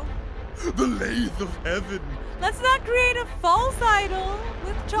 The lathe of heaven. Let's not create a false idol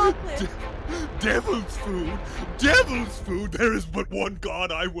with chocolate. Devil's food. Devil's food. There is but one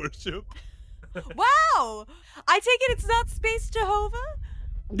god I worship. Wow. I take it it's not Space Jehovah?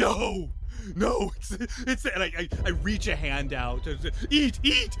 No, it's and I reach a hand out. Eat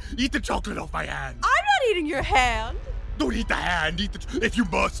the chocolate off my hand. I'm not eating your hand. Don't eat the hand. If you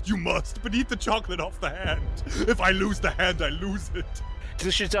must, but eat the chocolate off the hand. If I lose the hand, I lose it.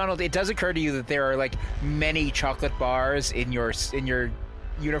 Delicious Donald, it does occur to you that there are many chocolate bars in your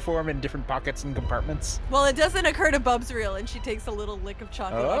uniform in different pockets and compartments. Well, it doesn't occur to Bubsreel, and she takes a little lick of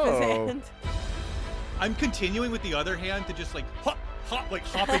chocolate off his hand. I'm continuing with the other hand to just hop,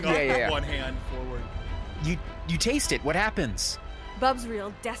 hopping up with one hand forward. You taste it. What happens?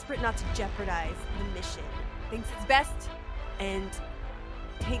 Bubsreel, desperate not to jeopardize the mission, thinks it's best and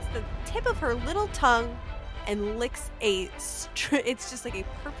takes the tip of her little tongue and licks it's just like a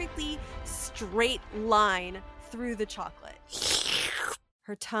perfectly straight line through the chocolate.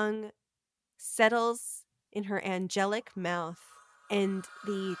 Her tongue settles in her angelic mouth, and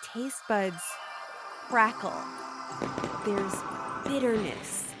the taste buds crackle. There's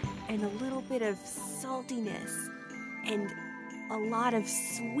bitterness and a little bit of saltiness and a lot of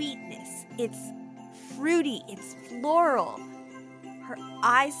sweetness. It's fruity, it's floral. Her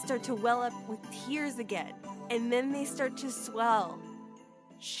eyes start to well up with tears again, and then they start to swell.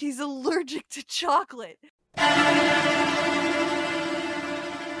 She's allergic to chocolate.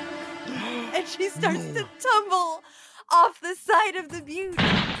 And she starts to tumble off the side of the butte.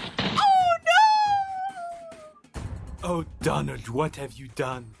 Oh no! Oh, Donald, what have you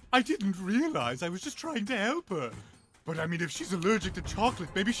done? I didn't realize. I was just trying to help her. But I mean, if she's allergic to chocolate,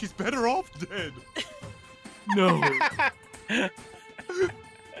 maybe she's better off dead. No.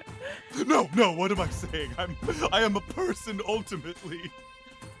 No, what am I saying? I am a person ultimately.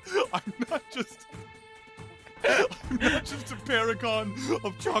 I'm not just a paragon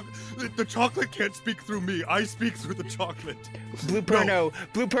of chocolate. The chocolate can't speak through me. I speak through the chocolate. Blue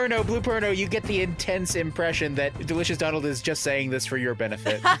Perno, you get the intense impression that Delicious Donald is just saying this for your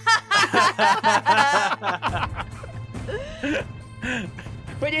benefit.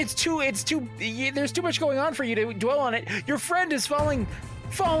 But there's too much going on for you to dwell on it. Your friend is falling!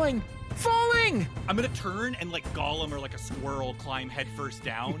 I'm gonna turn and like Gollum or like a squirrel climb headfirst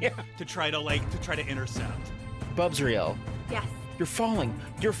down to try to intercept. Bubsriel. Yes. You're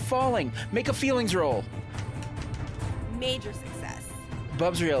falling. Make a feelings roll. Major success.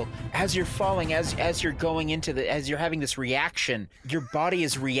 Bubsriel, as you're falling, as you're going as you're having this reaction, your body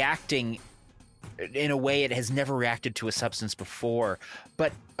is reacting in a way it has never reacted to a substance before.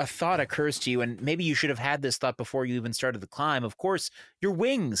 But a thought occurs to you, and maybe you should have had this thought before you even started the climb. Of course, your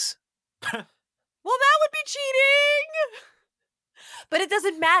wings. Well, that would be cheating! But it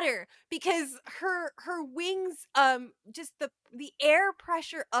doesn't matter because her wings, just the air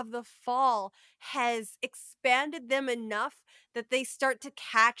pressure of the fall has expanded them enough that they start to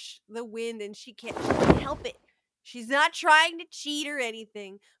catch the wind, and she can't help it. She's not trying to cheat or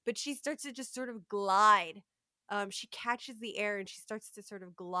anything, but she starts to just sort of glide. She catches the air and she starts to sort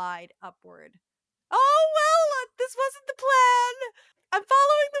of glide upward. Oh, well, this wasn't the plan. I'm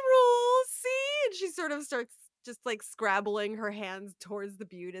following the rules, see? And she sort of starts just like scrabbling her hands towards the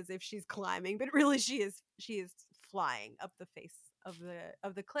butte as if she's climbing, but really she is flying up the face of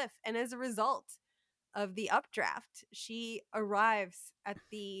the cliff. And as a result of the updraft, she arrives at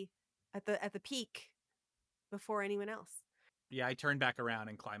the peak before anyone else. Yeah, I turn back around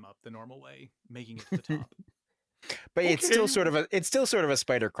and climb up the normal way, making it to the top. But it's still sort of a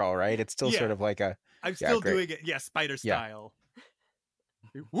spider crawl, right? It's still sort of like a. I'm still doing it, spider style.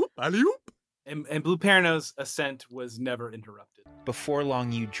 Whoop, alley-oop. And Blue Perno's ascent was never interrupted. Before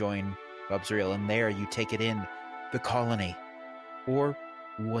long, you join Bubsriel, and there you take it in, the colony, or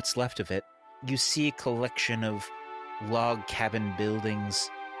what's left of it. You see a collection of log cabin buildings,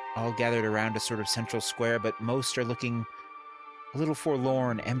 all gathered around a sort of central square, but most are looking a little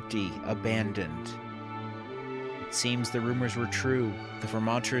forlorn, empty, abandoned. It seems the rumors were true. The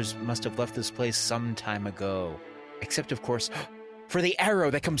Vermonters must have left this place some time ago. Except, of course, for the arrow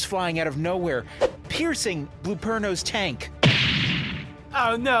that comes flying out of nowhere, piercing Blue Perno's tank.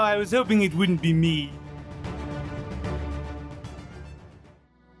 Oh no, I was hoping it wouldn't be me.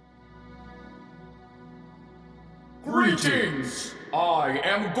 Greetings! I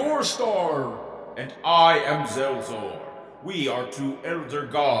am Gorstar! And I am Zelzor. We are two elder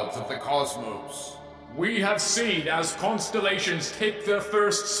gods of the cosmos. We have seen as constellations take their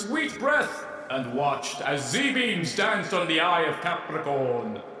first sweet breath, and watched as Z-beams danced on the eye of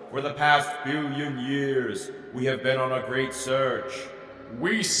Capricorn. For the past billion years, we have been on a great search.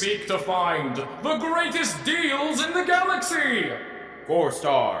 We seek to find the greatest deals in the galaxy!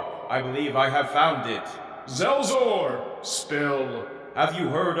 Gorstar, I believe I have found it. Zelzor, spill. Have you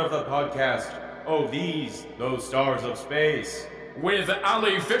heard of the podcast, Oh These, Those Stars of Space? With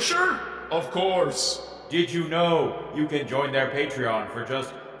Ali Fisher? Of course. Did you know you can join their Patreon for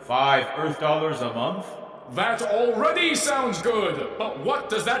just $5 Earth dollars a month? That already sounds good, but what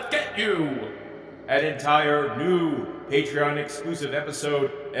does that get you? An entire new Patreon exclusive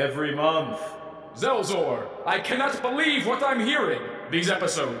episode every month. Zelzor, I cannot believe what I'm hearing. These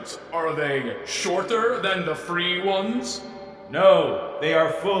episodes, are they shorter than the free ones? No, they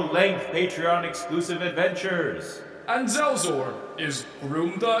are full-length Patreon exclusive adventures. And Zelzor, is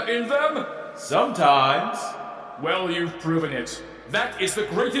Groomda in them? Sometimes. Well, you've proven it. That is the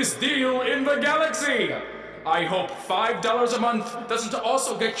greatest deal in the galaxy! I hope $5 a month doesn't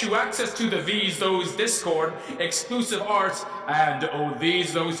also get you access to the These Those Discord, exclusive art, and Oh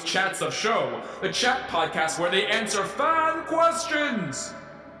These Those Chats of Show, the chat podcast where they answer fan questions!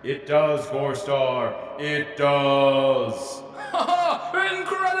 It does, Gorstar. It does. Haha!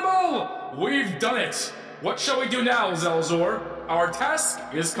 Incredible! We've done it! What shall we do now, Zelzor? Our task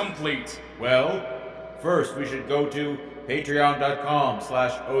is complete. Well, first we should go to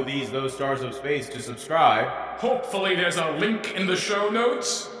patreon.com/Oh These Those Stars of Space to subscribe. Hopefully there's a link in the show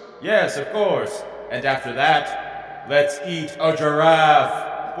notes. Yes, of course. And after that, let's eat a giraffe.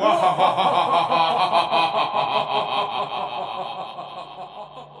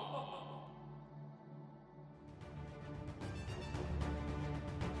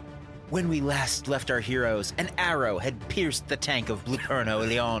 When we last left our heroes, an arrow had pierced the tank of Blue Perno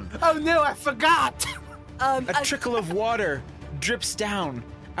Leon. Oh no, I forgot! A trickle of water drips down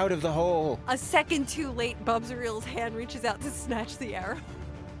out of the hole. A second too late, Bubsriel's hand reaches out to snatch the arrow.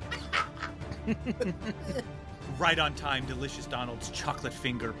 Right on time, Delicious Donald's chocolate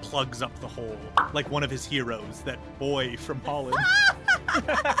finger plugs up the hole, like one of his heroes, that boy from Holland.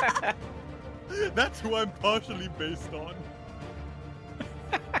 That's who I'm partially based on.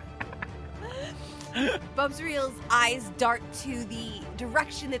 Bubsriel's eyes dart to the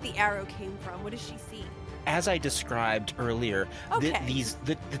direction that the arrow came from. What does she see? as I described earlier, Okay.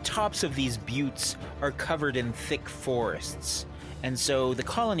 the tops of these buttes are covered in thick forests. And so the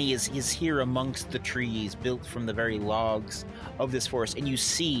colony is here amongst the trees, built from the very logs of this forest. And you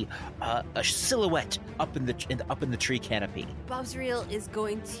see a silhouette up in the tree canopy. Bobsreel is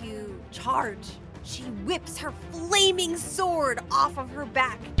going to charge. She whips her flaming sword off of her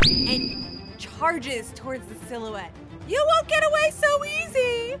back and charges towards the silhouette. You won't get away so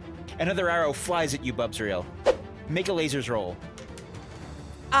easy! Another arrow flies at you, Bubsreel. Make a lasers roll.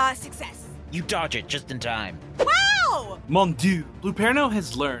 Success. You dodge it just in time. Wow! Mon Dieu! Blueperno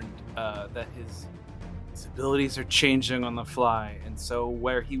has learned that his abilities are changing on the fly, and so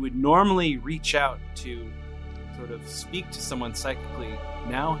where he would normally reach out to sort of speak to someone psychically,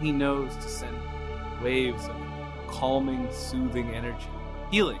 now he knows to send waves of calming, soothing energy,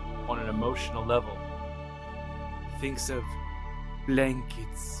 healing on an emotional level. He thinks of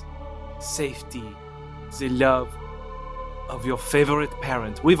blankets, safety, the love of your favorite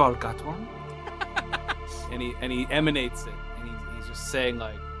parent. We've all got one. and he emanates it, and he's just saying,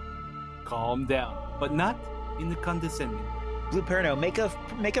 like, calm down, but not in the condescending way. Blueperno,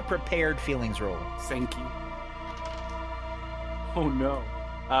 make a prepared feelings roll. Thank you. Oh no.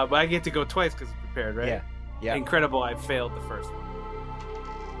 But I get to go twice because it's prepared, right? Yeah. Incredible, I failed the first one.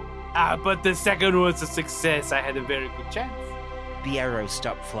 But the second was a success. I had a very good chance. The arrows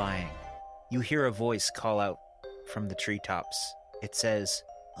stop flying. You hear a voice call out from the treetops. It says,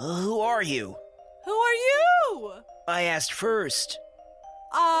 "Who are you?" Who are you? I asked first.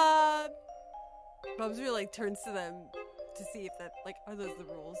 Bobsreel like turns to them to see if that are those the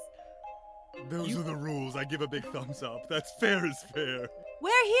rules. Those are the rules. I give a big thumbs up. That's fair as fair.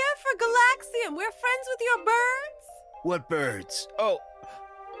 We're here for Galaxium. We're friends with your birds. What birds? Oh,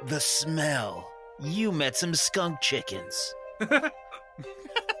 the smell. You met some skunk chickens. Wow,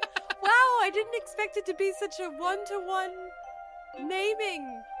 I didn't expect it to be such a one-to-one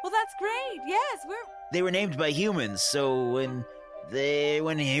naming. Well, that's great. Yes, They were named by humans, so when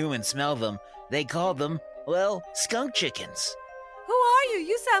humans smell them, they call them, well, skunk chickens. Who are you?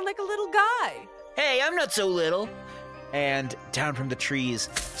 You sound like a little guy. Hey, I'm not so little. And down from the trees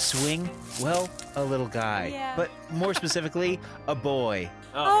swing, well, a little guy. Yeah. But more specifically, a boy.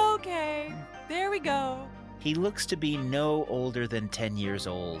 Oh. Okay, there we go. He looks to be no older than 10 years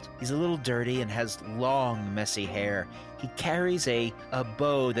old. He's a little dirty and has long, messy hair. He carries a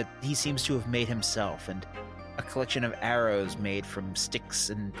bow that he seems to have made himself, and a collection of arrows made from sticks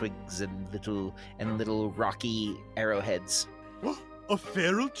and twigs and little rocky arrowheads. A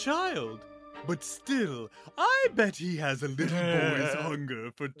feral child. But still, I bet he has a little boy's hunger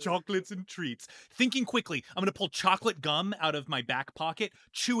for chocolates and treats. Thinking quickly, I'm going to pull chocolate gum out of my back pocket,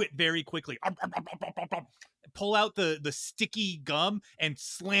 chew it very quickly, pull out the sticky gum, and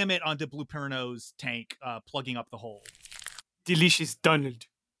slam it onto Blueperno's tank, plugging up the hole. Delicious Donald.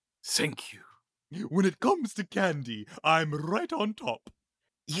 Thank you. When it comes to candy, I'm right on top.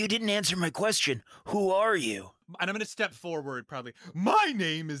 You didn't answer my question. Who are you? And I'm going to step forward, probably. My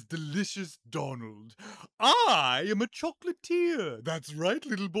name is Delicious Donald. I am a chocolatier. That's right,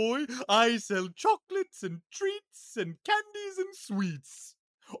 little boy. I sell chocolates and treats and candies and sweets.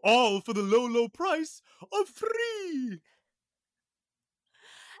 All for the low, low price of free.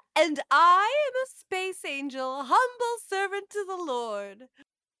 And I am a space angel, humble servant to the Lord.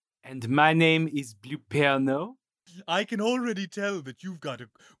 And my name is Blueperno. I can already tell that you've got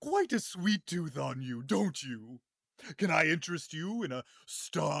quite a sweet tooth on you, don't you? Can I interest you in a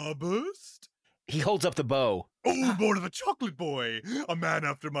starburst? He holds up the bow. Oh, born of a chocolate boy, a man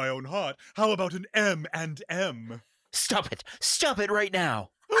after my own heart. How about an M&M? Stop it! Stop it right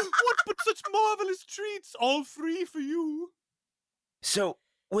now! What but such marvelous treats, all free for you? So,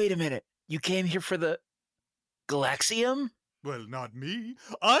 wait a minute. You came here for the Galaxium? Well, not me.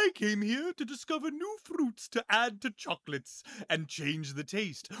 I came here to discover new fruits to add to chocolates and change the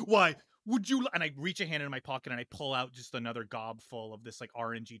taste. Why, would you... And I reach a hand in my pocket and I pull out just another gob full of this,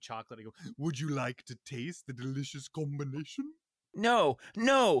 orangey chocolate. I go, would you like to taste the delicious combination? No!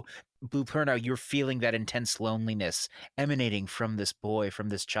 Blueperno, you're feeling that intense loneliness emanating from this boy, from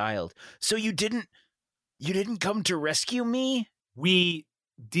this child. So you didn't come to rescue me? We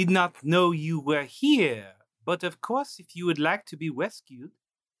did not know you were here. But of course, if you would like to be rescued,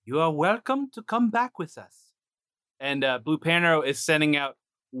 you are welcome to come back with us. And Blueperno is sending out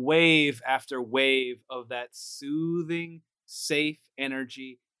wave after wave of that soothing, safe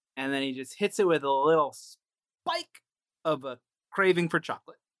energy. And then he just hits it with a little spike of a craving for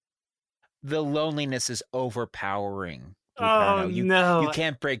chocolate. The loneliness is overpowering. Oh, no. You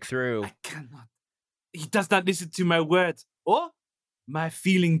can't break through. I cannot. He does not listen to my words or my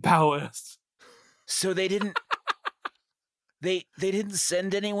feeling powers. So they didn't... they didn't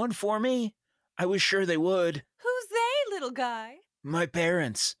send anyone for me? I was sure they would. Who's they, little guy? My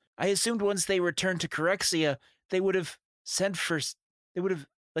parents. I assumed once they returned to Corexia, they would have sent for... They would have,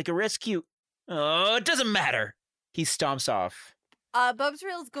 like, a rescue... Oh, it doesn't matter. He stomps off.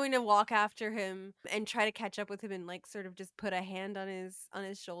 Bubsreel's going to walk after him and try to catch up with him and, like, sort of just put a hand on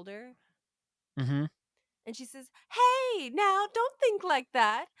his shoulder. Mm-hmm. And she says, "Hey, now, don't think like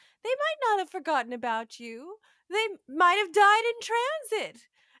that. They might not have forgotten about you. They might have died in transit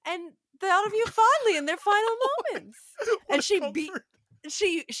and thought of you fondly in their final moments." And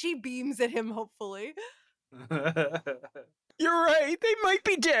she beams at him hopefully. You're right. They might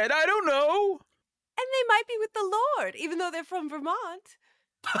be dead. I don't know. And they might be with the Lord, even though they're from Vermont.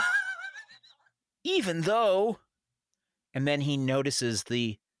 Even though. And then he notices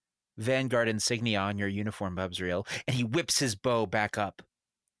the Vanguard insignia on your uniform, Bubsreel, and he whips his bow back up.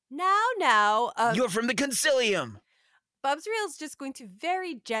 Now. You're from the Concilium. Bubsreel's just going to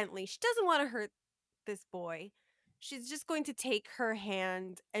very gently, she doesn't want to hurt this boy. She's just going to take her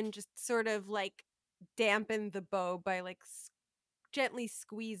hand and just sort of like dampen the bow by like gently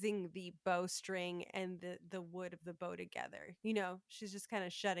squeezing the bowstring and the wood of the bow together. You know, she's just kind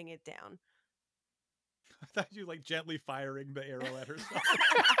of shutting it down. I thought you like gently firing the arrow at herself.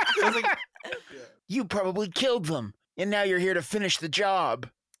 I was like, You probably killed them, and now you're here to finish the job.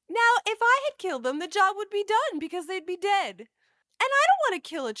 Now, if I had killed them, the job would be done because they'd be dead. And I don't want to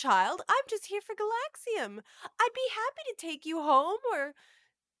kill a child. I'm just here for Galaxium. I'd be happy to take you home or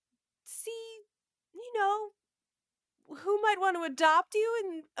see, you know, who might want to adopt you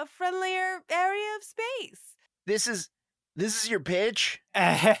in a friendlier area of space. This is your pitch?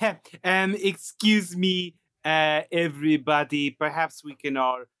 Excuse me, everybody. Perhaps we can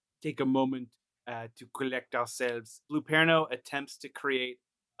all take a moment to collect ourselves. Blueperno attempts to create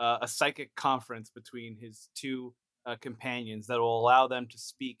a psychic conference between his two companions that will allow them to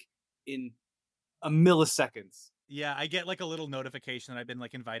speak in a milliseconds. Yeah, I get like a little notification that I've been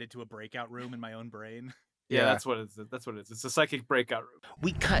like invited to a breakout room in my own brain. Yeah, that's what it is. It's a psychic breakout room.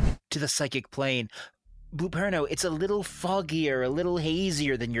 We cut to the psychic plane. Blueperno, it's a little foggier, a little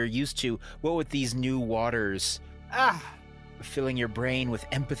hazier than you're used to. What with these new waters filling your brain with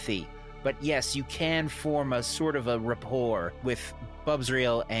empathy. But yes, you can form a sort of a rapport with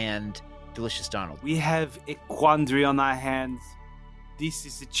Bubsreel and Delicious Donald. We have a quandary on our hands. This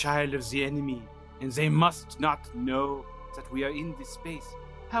is a child of the enemy, and they must not know that we are in this space.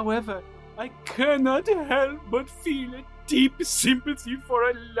 However, I cannot help but feel a deep sympathy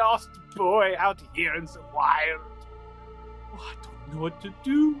for a lost boy out here in the wild. Oh, I don't know what to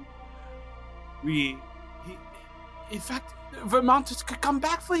do. In fact, Vermonters could come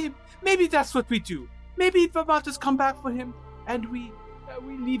back for him. Maybe that's what we do. Maybe Vermonters come back for him, and we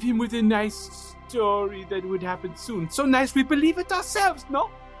leave him with a nice story that would happen soon. So nice we believe it ourselves, no?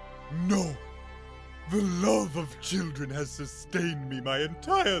 No. The love of children has sustained me my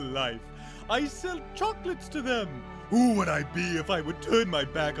entire life. I sell chocolates to them. Who would I be if I would turn my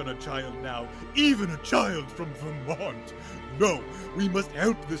back on a child now, even a child from Vermont? No, we must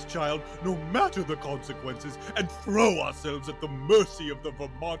help this child no matter the consequences and throw ourselves at the mercy of the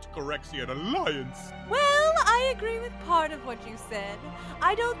Vermont Corexian Alliance. Well, I agree with part of what you said.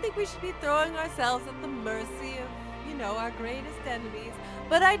 I don't think we should be throwing ourselves at the mercy of, you know, our greatest enemies.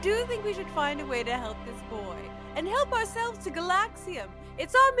 But I do think we should find a way to help this boy and help ourselves to Galaxium.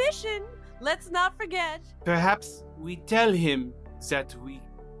 It's our mission. Let's not forget. Perhaps we tell him that we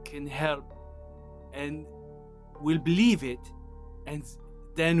can help and we'll believe it, and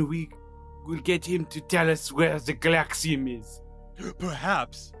then we will get him to tell us where the Galaxium is.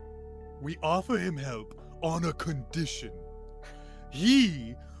 Perhaps we offer him help on a condition.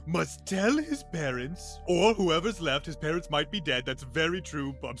 He must tell his parents, or whoever's left, his parents might be dead, that's very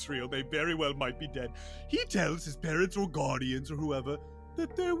true, Bubsreel, they very well might be dead. He tells his parents or guardians or whoever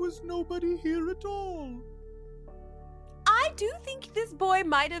that there was nobody here at all. I do think this boy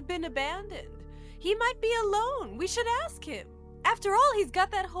might have been abandoned. He might be alone. We should ask him. After all, he's got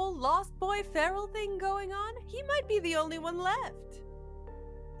that whole lost boy feral thing going on. He might be the only one left.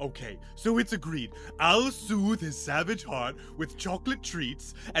 Okay, so it's agreed. I'll soothe his savage heart with chocolate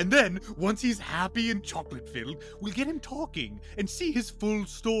treats, and then, once he's happy and chocolate-filled, we'll get him talking and see his full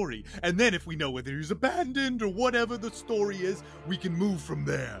story. And then if we know whether he's abandoned or whatever the story is, we can move from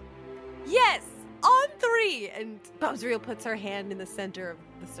there. Yes! On 3! And Bubsreel puts her hand in the center of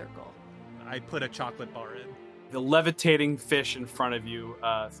the circle. I put a chocolate bar in. The levitating fish in front of you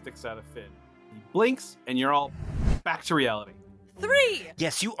sticks out a fin. He blinks, and you're all back to reality. 3!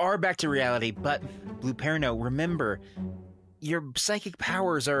 Yes, you are back to reality, but Blueperno, remember, your psychic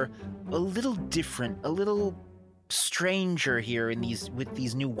powers are a little different, a little stranger here with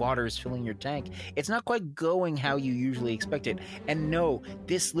these new waters filling your tank. It's not quite going how you usually expect it. And no,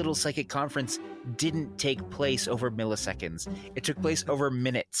 this little psychic conference didn't take place over milliseconds. It took place over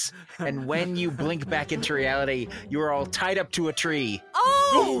minutes. And when you blink back into reality, you are all tied up to a tree.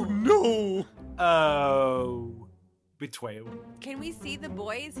 Oh no! Oh. Betrayal. Can we see the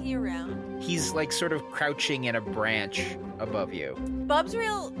boy? Is he around? He's like sort of crouching in a branch above you. Bub's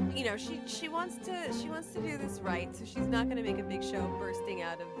real, she wants to do this right, so she's not going to make a big show bursting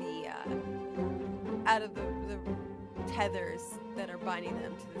out of the tethers that are binding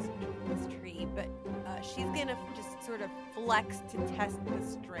them to this tree, but she's going to just sort of flex to test the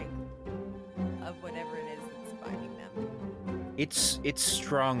strength of whatever it is that's binding them. It's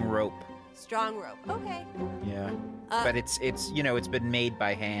strong rope. Strong rope. Okay. Yeah. But it's been made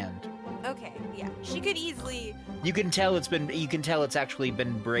by hand. Okay, yeah. She could easily. You can tell it's actually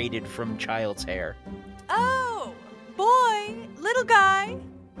been braided from child's hair. Oh, boy, little guy.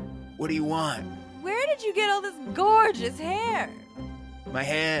 What do you want? Where did you get all this gorgeous hair? My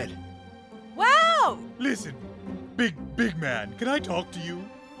head. Wow. Listen, big man, can I talk to you?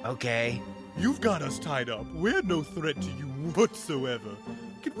 Okay. You've got us tied up. We're no threat to you whatsoever.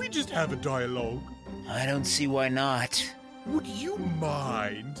 Can we just have a dialogue? I don't see why not. Would you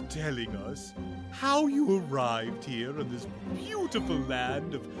mind telling us how you arrived here in this beautiful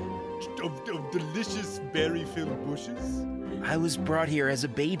land of delicious berry-filled bushes? I was brought here as a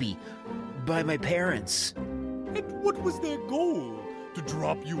baby by my parents. And what was their goal? To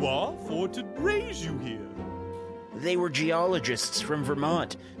drop you off or to raise you here? They were geologists from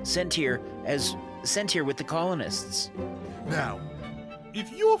Vermont, sent here with the colonists. Now,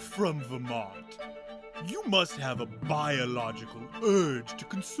 if you're from Vermont, you must have a biological urge to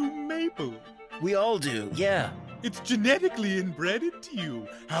consume maple. We all do, yeah. It's genetically inbred into you.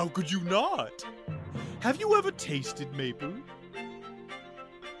 How could you not? Have you ever tasted maple?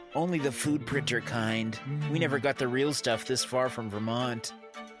 Only the food printer kind. We never got the real stuff this far from Vermont.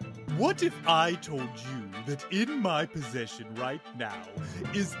 What if I told you that in my possession right now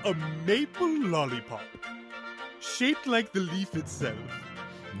is a maple lollipop, shaped like the leaf itself?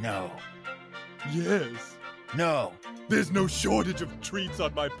 No. Yes. No. There's no shortage of treats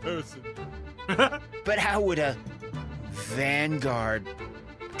on my person. But how would a Vanguard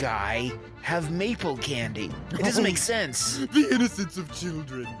guy have maple candy? It doesn't make sense. The innocence of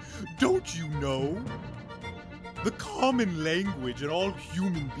children. Don't you know? The common language in all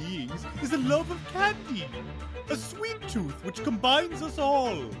human beings is a love of candy. A sweet tooth which combines us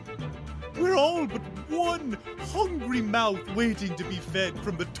all. We're all but one hungry mouth waiting to be fed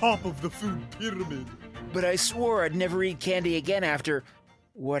from the top of the food pyramid. But I swore I'd never eat candy again after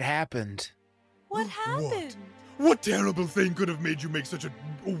what happened. What happened? What terrible thing could have made you make such a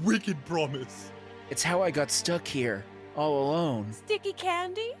wicked promise? It's how I got stuck here, all alone. Sticky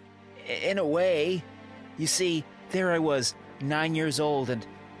candy? In a way. You see, there I was, 9 years old, and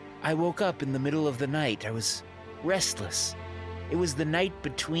I woke up in the middle of the night. I was restless. It was the night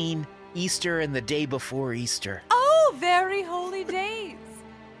between Easter and the day before Easter. Oh, very holy days.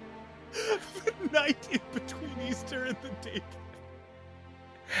 The night in between Easter and the day.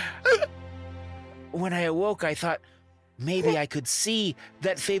 When I awoke, I thought maybe I could see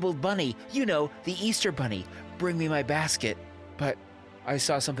that fabled bunny, the Easter bunny, bring me my basket. But I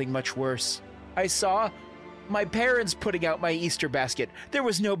saw something much worse. I saw my parents putting out my Easter basket. There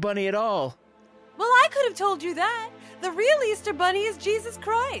was no bunny at all. Well, I could have told you that. The real Easter bunny is Jesus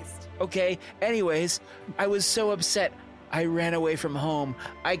Christ. Okay, anyways, I was so upset, I ran away from home.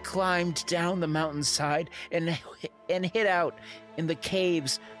 I climbed down the mountainside and hid out in the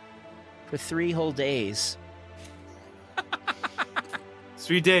caves for 3 whole days.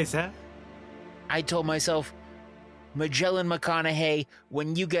 3 days, huh? I told myself, Magellan McConaughey,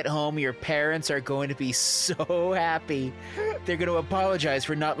 when you get home, your parents are going to be so happy. They're going to apologize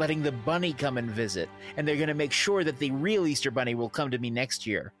for not letting the bunny come and visit, and they're going to make sure that the real Easter bunny will come to me next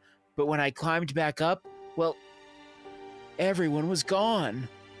year. But when I climbed back up, well, everyone was gone.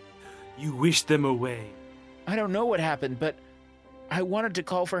 You wished them away. I don't know what happened, but I wanted to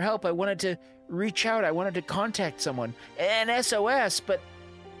call for help. I wanted to reach out. I wanted to contact someone. An SOS, but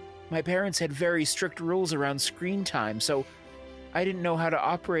my parents had very strict rules around screen time, so I didn't know how to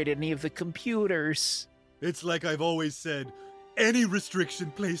operate any of the computers. It's like I've always said, any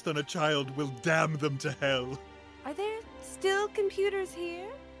restriction placed on a child will damn them to hell. Are there still computers here?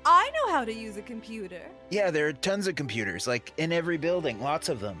 I know how to use a computer. Yeah, there are tons of computers, like in every building, lots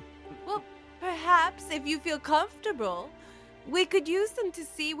of them. Well, perhaps if you feel comfortable, we could use them to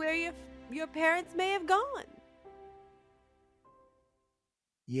see where your parents may have gone.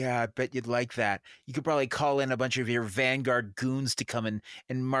 Yeah, I bet you'd like that. You could probably call in a bunch of your Vanguard goons to come and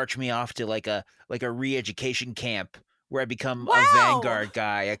march me off to like a re-education camp where I become a Vanguard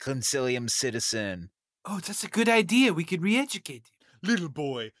guy, a Concilium citizen. Oh, that's a good idea. We could re-educate you. Little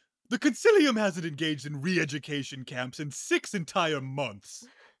boy, the Concilium hasn't engaged in re-education camps in 6 entire months.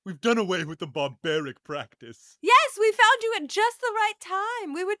 We've done away with the barbaric practice. Yes, we found you at just the right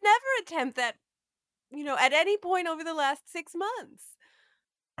time. We would never attempt that, at any point over the last 6 months.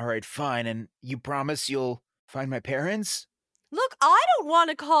 All right, fine. And you promise you'll find my parents? Look, I don't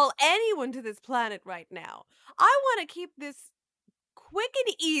want to call anyone to this planet right now. I want to keep this quick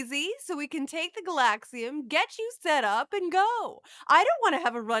and easy so we can take the Galaxium, get you set up, and go. I don't want to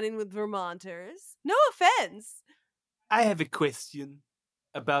have a run-in with Vermonters. No offense. I have a question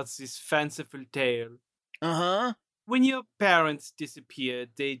about this fanciful tale. Uh-huh. When your parents disappeared,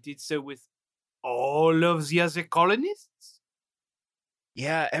 they did so with all of the other colonists?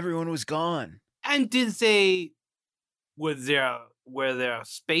 Yeah, everyone was gone. And were their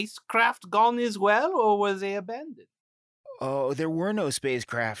spacecraft gone as well, or were they abandoned? Oh, there were no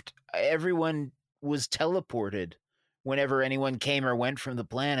spacecraft. Everyone was teleported whenever anyone came or went from the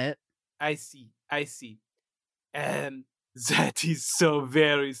planet. I see. That is so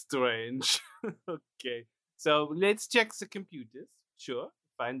very strange. Okay, so let's check the computers. Sure,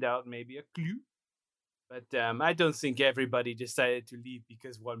 find out maybe a clue. But I don't think everybody decided to leave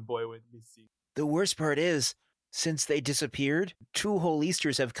because one boy went missing. The worst part is, since they disappeared, 2 whole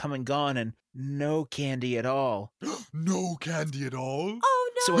Easters have come and gone and no candy at all. No candy at all?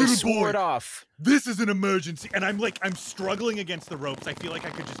 Oh, no. So I swore it off. This is an emergency. And I'm struggling against the ropes. I feel like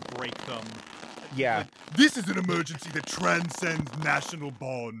I could just break them. Yeah. This is an emergency that transcends national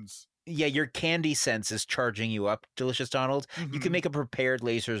bonds. Yeah, your candy sense is charging you up, Delicious Donald. Mm-hmm. You can make a prepared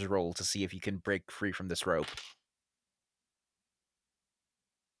lasers roll to see if you can break free from this rope.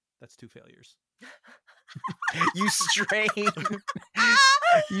 That's 2 failures. You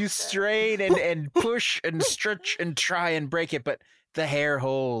strain and push and stretch and try and break it, but the hair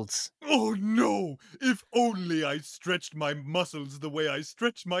holds. Oh no! If only I stretched my muscles the way I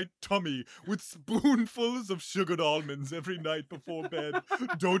stretch my tummy with spoonfuls of sugared almonds every night before bed.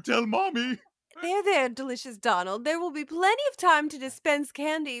 Don't tell Mommy! There, Delicious Donald. There will be plenty of time to dispense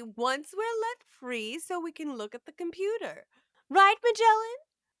candy once we're let free so we can look at the computer. Right,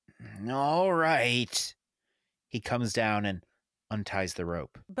 Magellan? All right. He comes down and unties the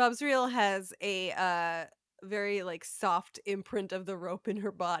rope. Bubsreel has a very soft imprint of the rope in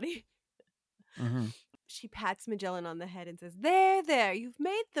her body. Mm-hmm. She pats Magellan on the head and says, There, you've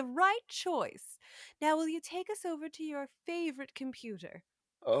made the right choice. Now will you take us over to your favorite computer?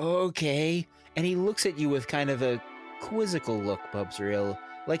 Okay. And he looks at you with kind of a quizzical look, Bubsreel,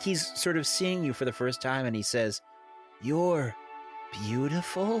 like he's sort of seeing you for the first time, and he says, "You're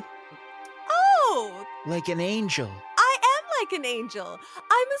beautiful? Oh! Like an angel." I am like an angel.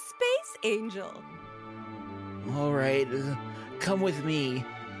 I'm a space angel. All right, come with me.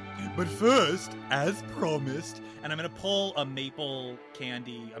 But first, as promised, and I'm going to pull a maple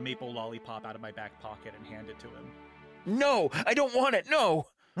lollipop out of my back pocket and hand it to him. No, I don't want it, no.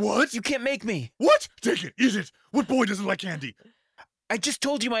 What? You can't make me. What? Take it, eat it. What boy doesn't like candy? I just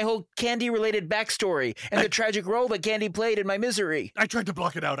told you my whole candy-related backstory and the tragic role that candy played in my misery. I tried to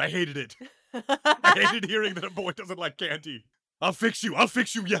block it out. I hated it. I hated hearing that a boy doesn't like candy. I'll fix you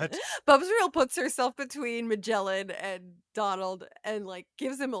yet. Bubsreel puts herself between Magellan and Donald and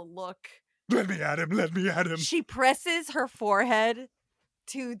gives him a look. Let me at him. She presses her forehead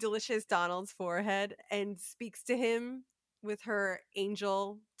to Delicious Donald's forehead and speaks to him with her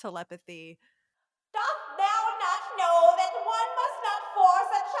angel telepathy. Doth thou not know that one must not force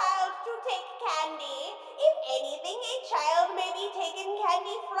a child to take candy? If anything, a child may be taken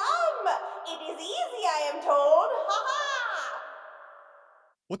candy from. It is easy, I am told. Ha ha!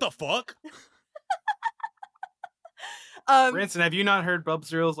 What the fuck? Ranson, have you not heard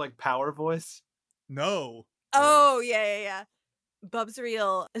Bubsreel's power voice? No. Oh, yeah.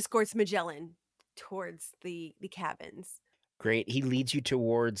 Bubsreel escorts Magellan towards the cabins. Great. He leads you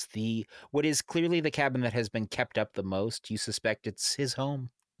towards what is clearly the cabin that has been kept up the most. You suspect it's his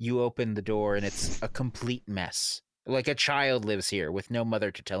home. You open the door and it's a complete mess. Like a child lives here with no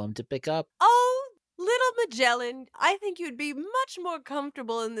mother to tell him to pick up. Oh, little Magellan, I think you'd be much more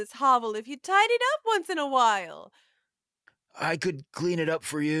comfortable in this hovel if you tidied up once in a while. I could clean it up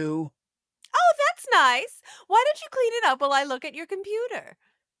for you. Oh, that's nice. Why don't you clean it up while I look at your computer?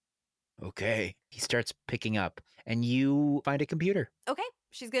 Okay. He starts picking up, and you find a computer. Okay.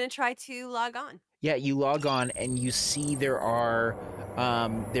 She's going to try to log on. Yeah, you log on, and you see there are,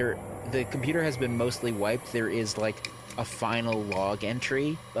 the computer has been mostly wiped. There is, a final log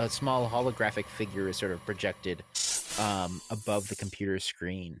entry. A small holographic figure is sort of projected above the computer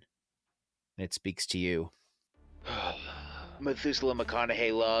screen. And it speaks to you. Methuselah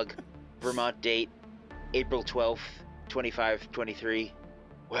McConaughey log. Vermont date, April 12th, 2523.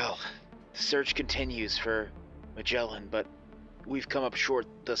 Well, the search continues for Magellan, but we've come up short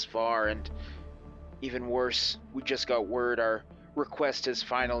thus far, and even worse, we just got word our request has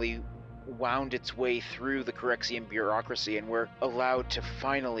finally wound its way through the Corexian bureaucracy, and we're allowed to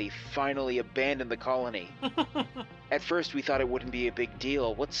finally abandon the colony. At first, we thought it wouldn't be a big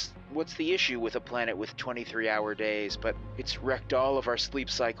deal. What's the issue with a planet with 23-hour days? But it's wrecked all of our sleep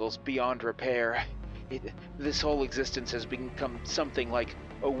cycles beyond repair. This whole existence has become something like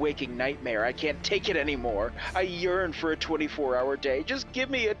a waking nightmare. I can't take it anymore. I yearn for a 24-hour day. Just give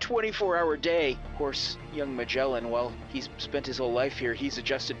me a 24-hour day. Of course, young Magellan, well, he's spent his whole life here. He's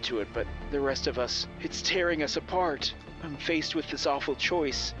adjusted to it, but the rest of us, it's tearing us apart. I'm faced with this awful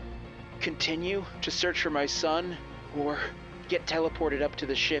choice. Continue to search for my son, or get teleported up to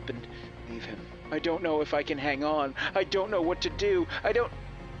the ship and leave him. I don't know if I can hang on. I don't know what to do.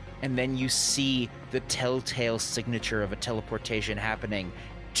 And then you see the telltale signature of a teleportation happening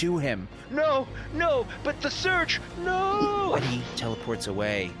to him. No, but the search, no! And he teleports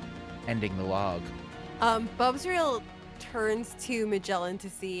away, ending the log. Bubsreel turns to Magellan to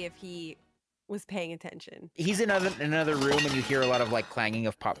see if he was paying attention. He's in another room, and you hear a lot of clanging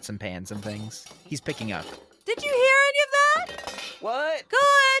of pots and pans and things. He's picking up. Did you hear any of that? What?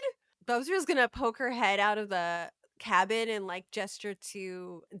 Good! Bubsreel's gonna poke her head out of the cabin and gesture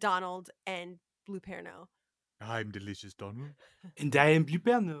to Donald and Blue Perno. I'm Delicious Donald. And I am Blue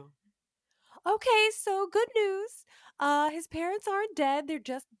Perno. Okay, so good news. His parents aren't dead. They're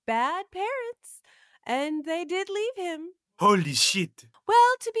just bad parents. And they did leave him. Holy shit.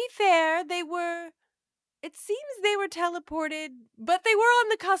 Well, to be fair, it seems they were teleported, but they were on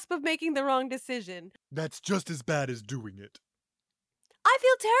the cusp of making the wrong decision. That's just as bad as doing it. I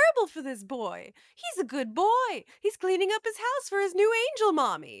feel terrible for this boy. He's a good boy. He's cleaning up his house for his new angel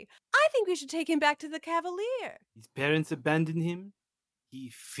mommy. I think we should take him back to the Cavalier. His parents abandoned him.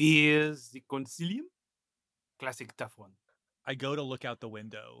 He fears the Concilium. Classic tough one. I go to look out the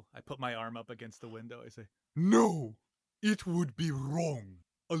window. I put my arm up against the window. I say, No, it would be wrong.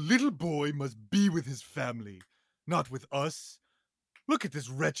 A little boy must be with his family, not with us. Look at this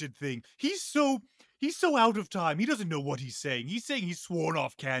wretched thing. He's so out of time. He doesn't know what he's saying. He's saying he's sworn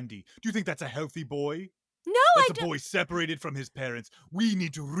off candy. Do you think that's a healthy boy? No, that's a boy separated from his parents. We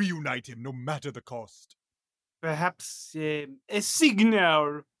need to reunite him no matter the cost. Perhaps a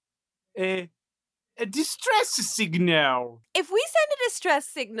signal. A distress signal. If we send a distress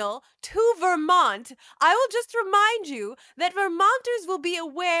signal to Vermont, I will just remind you that Vermonters will be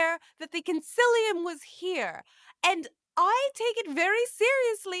aware that the Concilium was here. And I take it very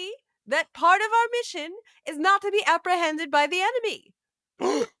seriously that part of our mission is not to be apprehended by the enemy.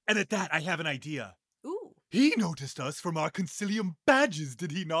 And at that, I have an idea. Ooh. He noticed us from our Concilium badges,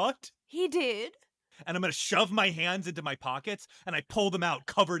 did he not? He did. And I'm going to shove my hands into my pockets, and I pull them out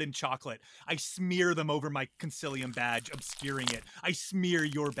covered in chocolate. I smear them over my Concilium badge, obscuring it. I smear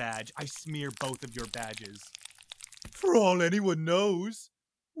your badge. I smear both of your badges. For all anyone knows,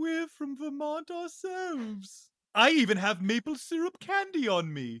 we're from Vermont ourselves. I even have maple syrup candy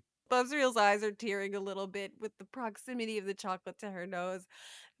on me. Bubsreel's eyes are tearing a little bit with the proximity of the chocolate to her nose.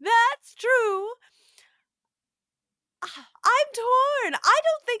 That's true. I'm torn. I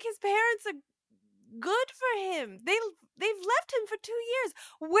don't think his parents are good for him. They've left him for 2 years.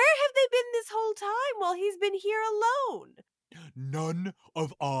 Where have they been this whole time while he's been here alone? None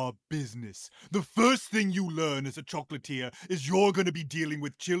of our business. The first thing you learn as a chocolatier is you're going to be dealing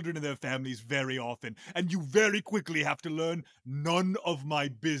with children and their families very often, and you very quickly have to learn none of my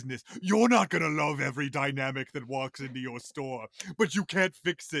business. You're not going to love every dynamic that walks into your store, but you can't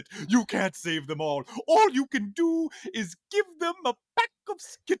fix it. You can't save them all. All you can do is give them a pack of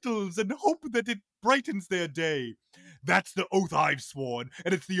Skittles and hope that it brightens their day. That's the oath I've sworn,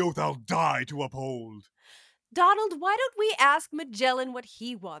 and it's the oath I'll die to uphold. Donald, why don't we ask Magellan what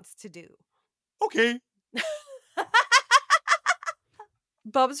he wants to do? Okay.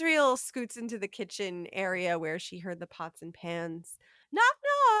 Bubsreel scoots into the kitchen area where she heard the pots and pans. Knock,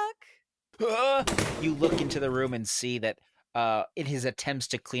 knock. You look into the room and see that in his attempts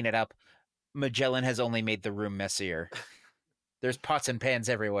to clean it up, Magellan has only made the room messier. There's pots and pans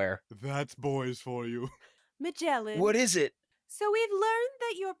everywhere. That's boys for you. Magellan. What is it? So we've learned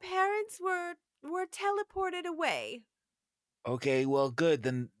that your parents were teleported away. Okay, well, good.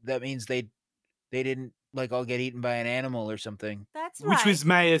 Then that means they didn't like I'll get eaten by an animal or something. That's right. Which was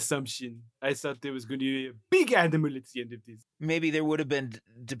my assumption. I thought there was going to be a big animal at the end of this. Maybe there would have been,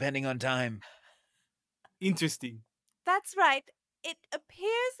 depending on time. Interesting. That's right. It appears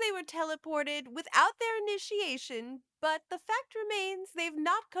they were teleported without their initiation, but the fact remains they've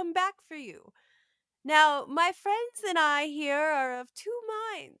not come back for you. Now, my friends and I here are of two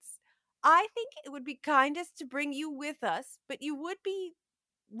minds. I think it would be kindest to bring you with us, but you would be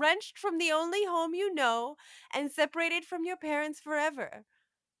wrenched from the only home you know and separated from your parents forever.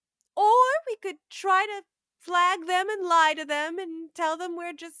 Or we could try to flag them and lie to them and tell them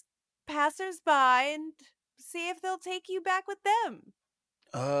we're just passers-by and see if they'll take you back with them.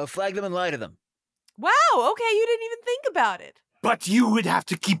 Flag them and lie to them. Wow, okay, you didn't even think about it. But you would have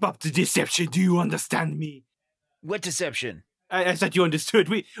to keep up the deception. Do you understand me? What deception? I thought you understood.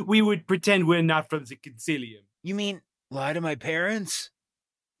 We would pretend we're not from the Concilium. You mean lie to my parents?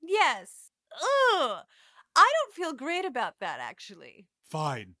 Yes. Ugh. I don't feel great about that, actually.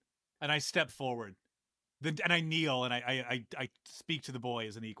 Fine. And I step forward. Then, and I kneel and I speak to the boy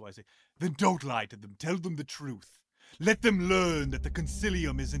as an equal. I say, then don't lie to them. Tell them the truth. Let them learn that the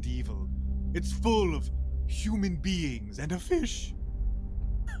Concilium isn't evil. It's full of human beings and a fish.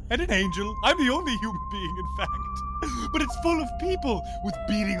 And an angel. I'm the only human being, in fact. But it's full of people with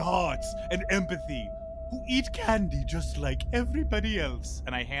beating hearts and empathy who eat candy just like everybody else.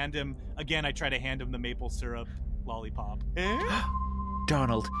 And I hand him, again, I try to hand him the maple syrup lollipop.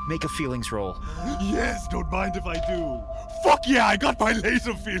 Donald, make a feelings roll. Yes, don't mind if I do. Fuck yeah, I got my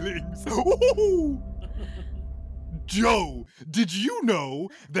laser feelings. Ooh. Joe, did you know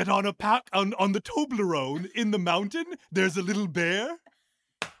that on a on the Toblerone in the mountain, there's a little bear?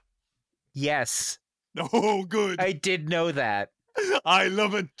 Yes. Oh, good. I did know that. I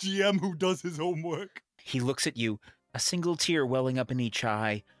love a GM who does his homework. He looks at you, a single tear welling up in each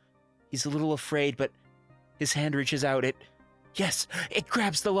eye. He's a little afraid, but his hand reaches out. Yes, it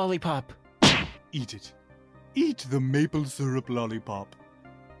grabs the lollipop. Eat it. Eat the maple syrup lollipop.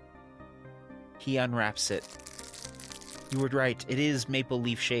 He unwraps it. You were right, it is maple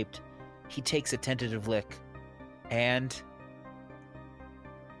leaf shaped. He takes a tentative lick. And...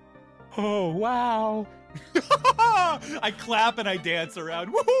 oh, wow. I clap and I dance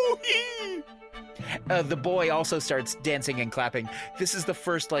around. Woohoo! The boy also starts dancing and clapping. This is the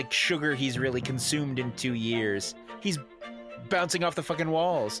first, sugar he's really consumed in 2 years. He's bouncing off the fucking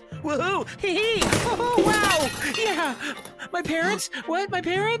walls. Woohoo! Hee hee! Oh, wow! Yeah! My parents? What? My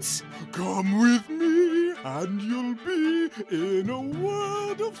parents? Come with me, and you'll be in a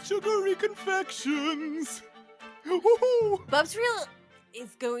world of sugary confections. Woohoo! Bubsreel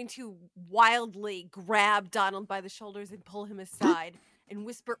is going to wildly grab Donald by the shoulders and pull him aside and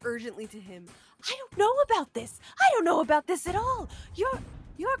whisper urgently to him, I don't know about this. I don't know about this at all. You're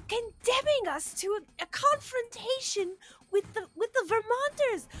condemning us to a confrontation with the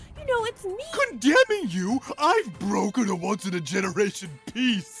Vermonters. You know, it's me. Condemning you? I've broken a once-in-a-generation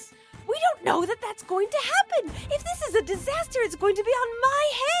peace. We don't know that that's going to happen. If this is a disaster, it's going to be on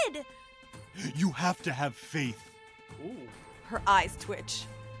my head. You have to have faith. Ooh. Her eyes twitch.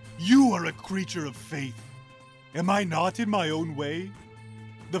 You are a creature of faith. Am I not in my own way?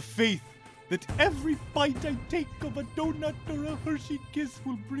 The faith that every bite I take of a donut or a Hershey Kiss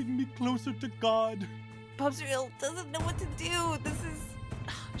will bring me closer to God. Bubsreel doesn't know what to do.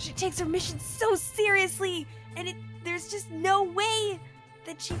 She takes her mission so seriously, and there's just no way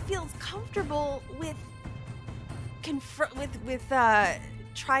that she feels comfortable with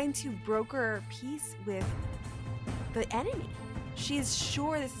trying to broker peace with the enemy. She is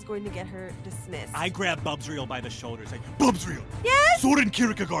sure this is going to get her dismissed. I grab Bubsreel by the shoulders. Bubsreel! Yes? Soren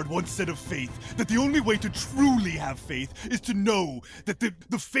Kierkegaard once said of faith that the only way to truly have faith is to know that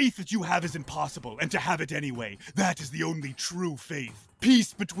the faith that you have is impossible, and to have it anyway. That is the only true faith.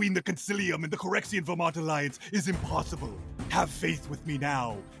 Peace between the Concilium and the Corexian Vermont Alliance is impossible. Have faith with me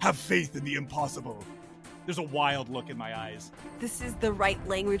now. Have faith in the impossible. There's a wild look in my eyes. This is the right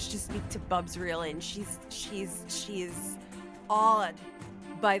language to speak to Bubsreel, and she is awed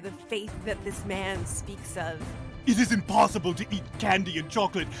by the faith that this man speaks of. It is impossible to eat candy and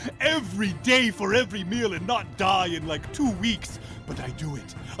chocolate every day for every meal and not die in 2 weeks. But I do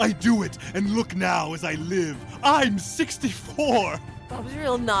it. I do it. And look now as I live. I'm 64.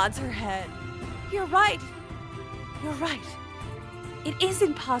 Bubsreel nods her head. You're right. You're right. It is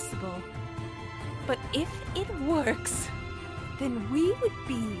impossible. But if it works, then we would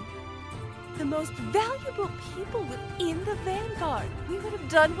be the most valuable people within the Vanguard. We would have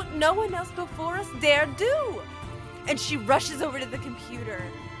done what no one else before us dared do. And she rushes over to the computer,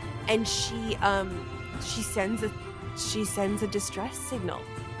 and she sends a distress signal.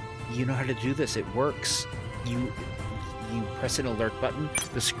 You know how to do this. It works. You press an alert button,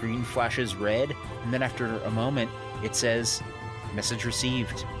 the screen flashes red, and then after a moment, it says, message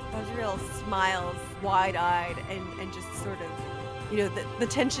received. Azrael smiles wide-eyed and just sort of, the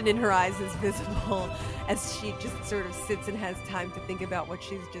tension in her eyes is visible as she just sort of sits and has time to think about what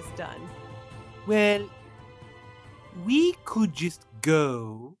she's just done. Well, we could just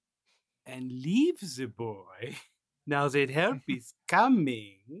go and leave the boy now that help is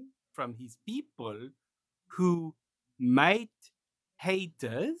coming from his people who might hate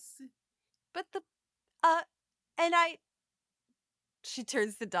us. But she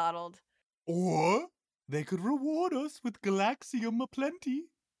turns to Donald. Or they could reward us with Galaxium aplenty.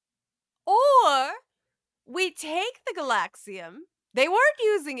 Or we take the Galaxium. They weren't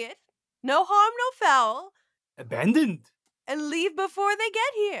using it. No harm, no foul. Abandoned. And leave before they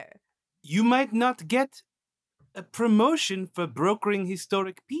get here. You might not get a promotion for brokering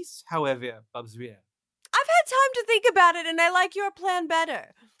historic peace, however, Bobsria. I've had time to think about it, and I like your plan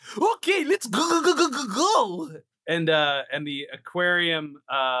better. Okay, let's go. And the aquarium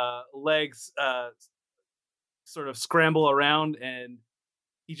legs sort of scramble around, and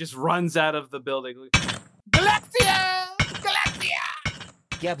he just runs out of the building. Galaxia!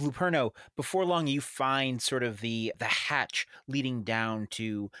 Yeah, Blueperno, before long you find sort of the hatch leading down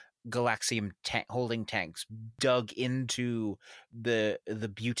to Galaxium holding tanks dug into the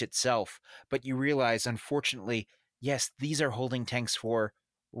butte itself. But you realize, unfortunately, yes, these are holding tanks for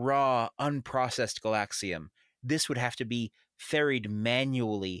raw, unprocessed Galaxium. This would have to be ferried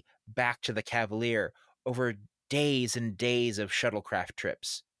manually back to the Cavalier over days and days of shuttlecraft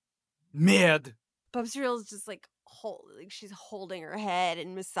trips. Mad. Bubsriel's just she's holding her head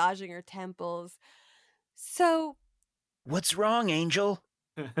and massaging her temples. So, what's wrong, Angel?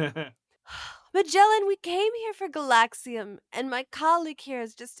 Magellan, we came here for Galaxium, and my colleague here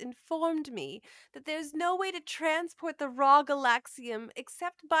has just informed me that there's no way to transport the raw Galaxium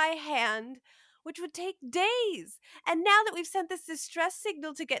except by hand, which would take days. And now that we've sent this distress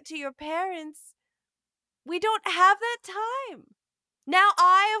signal to get to your parents, we don't have that time. Now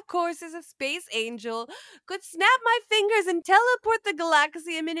I, of course, as a space angel, could snap my fingers and teleport the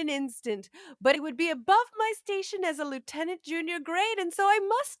Galaxium in an instant, but it would be above my station as a lieutenant junior grade, and so I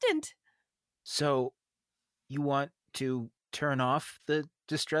mustn't. So, you want to turn off the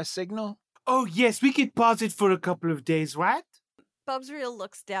distress signal? Oh, yes, we could pause it for a couple of days, right? Bubsriel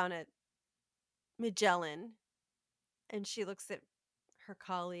looks down at Magellan, and she looks at her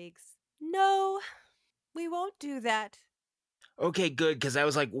colleagues. No, we won't do that. Okay, good, because I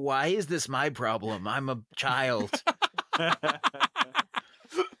was like, why is this my problem? I'm a child.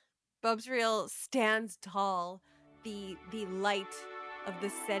 Bubsriel stands tall. The light of the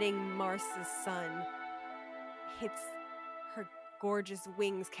setting Mars' sun hits her gorgeous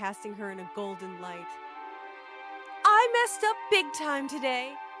wings, casting her in a golden light. I messed up big time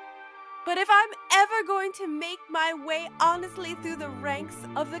today. But if I'm ever going to make my way honestly through the ranks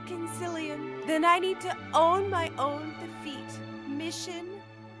of the Concilium, then I need to own my own defeat. Mission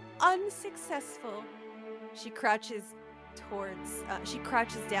unsuccessful. She crouches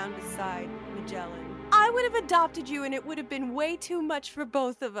down beside Magellan. I would have adopted you and it would have been way too much for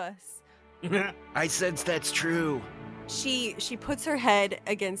both of us. I sense that's true. She puts her head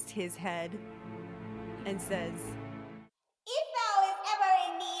against his head and says, If thou is ever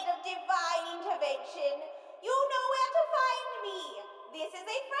in need of divine intervention, you know where to find me. This is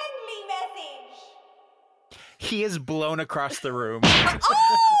a friendly message. He is blown across the room.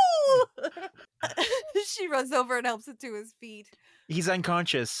 Oh! She runs over and helps him to his feet. He's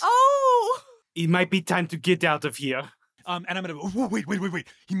unconscious. Oh! It might be time to get out of here. And I'm gonna wait.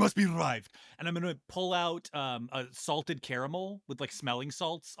 He must be revived. And I'm gonna pull out a salted caramel with like smelling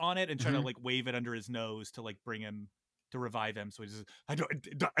salts on it and try to like wave it under his nose to like bring him to revive him. So I don't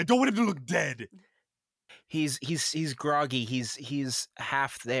want him to look dead. He's groggy. He's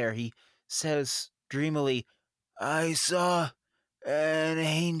half there. He says dreamily, "I saw an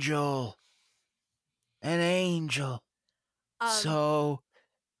angel. So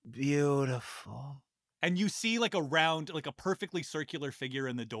beautiful." And you see like a perfectly circular figure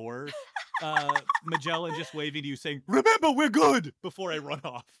in the door. Magellan just waving to you saying, "Remember, we're good," before I run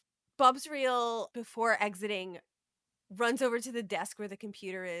off. Bubsriel, before exiting, runs over to the desk where the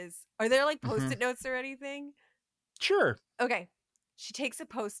computer is. Are there like post-it notes or anything? Sure. Okay. She takes a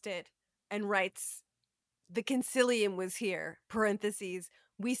post-it and writes, "The Concilium was here, parentheses,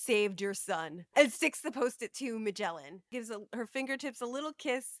 we saved your son," and sticks the post-it to Magellan. Gives her fingertips a little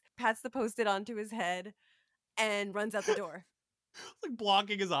kiss, pats the post-it onto his head, and runs out the door. Like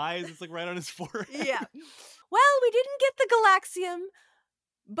blocking his eyes. It's like right on his forehead. Yeah. Well, we didn't get the Galaxium,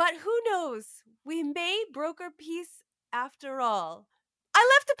 But who knows? We may broker peace after all. I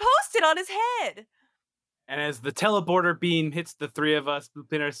left a post-it on his head. And as the teleporter beam hits the three of us,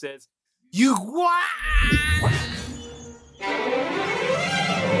 Lupiner says, "You what?"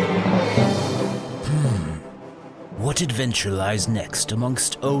 What adventure lies next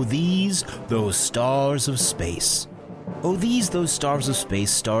amongst those stars of space? Those stars of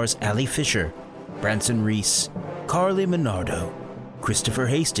space stars Ali Fisher, Branson Reese, Carly Minardo, Christopher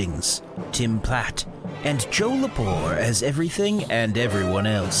Hastings, Tim Platt, and Joe Lepore as everything and everyone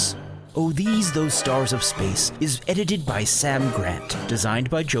else. Those stars of space is edited by Sam Grant, designed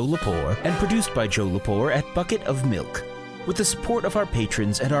by Joe Lepore, and produced by Joe Lepore at Bucket of Milk, with the support of our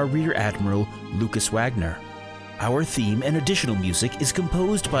patrons and our Rear Admiral, Lucas Wagner. Our theme and additional music is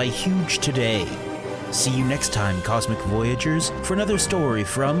composed by Huge Today. See you next time, Cosmic Voyagers, for another story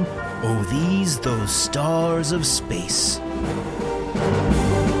from those stars of space.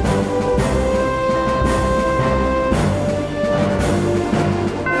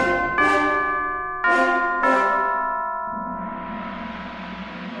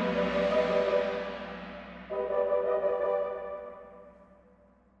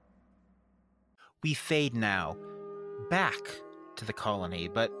 We fade now back to the colony,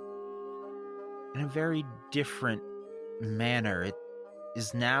 but in a very different manner. It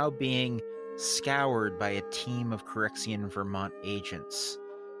is now being scoured by a team of Corexian Vermont agents,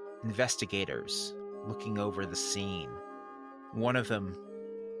 investigators looking over the scene. One of them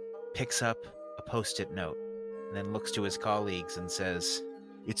picks up a post-it note and then looks to his colleagues and says,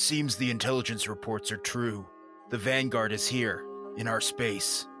 "It seems the intelligence reports are true. The Vanguard is here, in our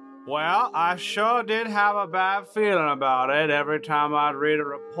space." Well, I sure did have a bad feeling about it every time I'd read a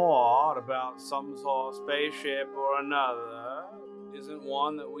report about some sort of spaceship or another. Isn't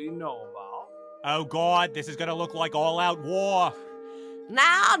one that we know about. Oh God, this is gonna look like all-out war.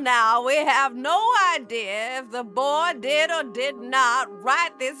 Now, we have no idea if the boy did or did not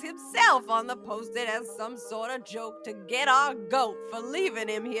write this himself on the post-it as some sort of joke to get our goat for leaving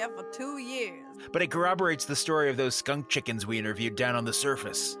him here for 2 years. But it corroborates the story of those skunk chickens we interviewed down on the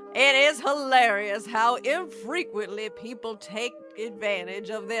surface. It is hilarious how infrequently people take advantage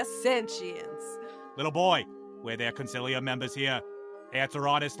of their sentience. Little boy, we're their Concilium members here. Answer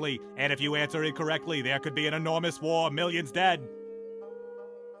honestly, and if you answer incorrectly, there could be an enormous war, millions dead.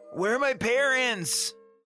 Where are my parents?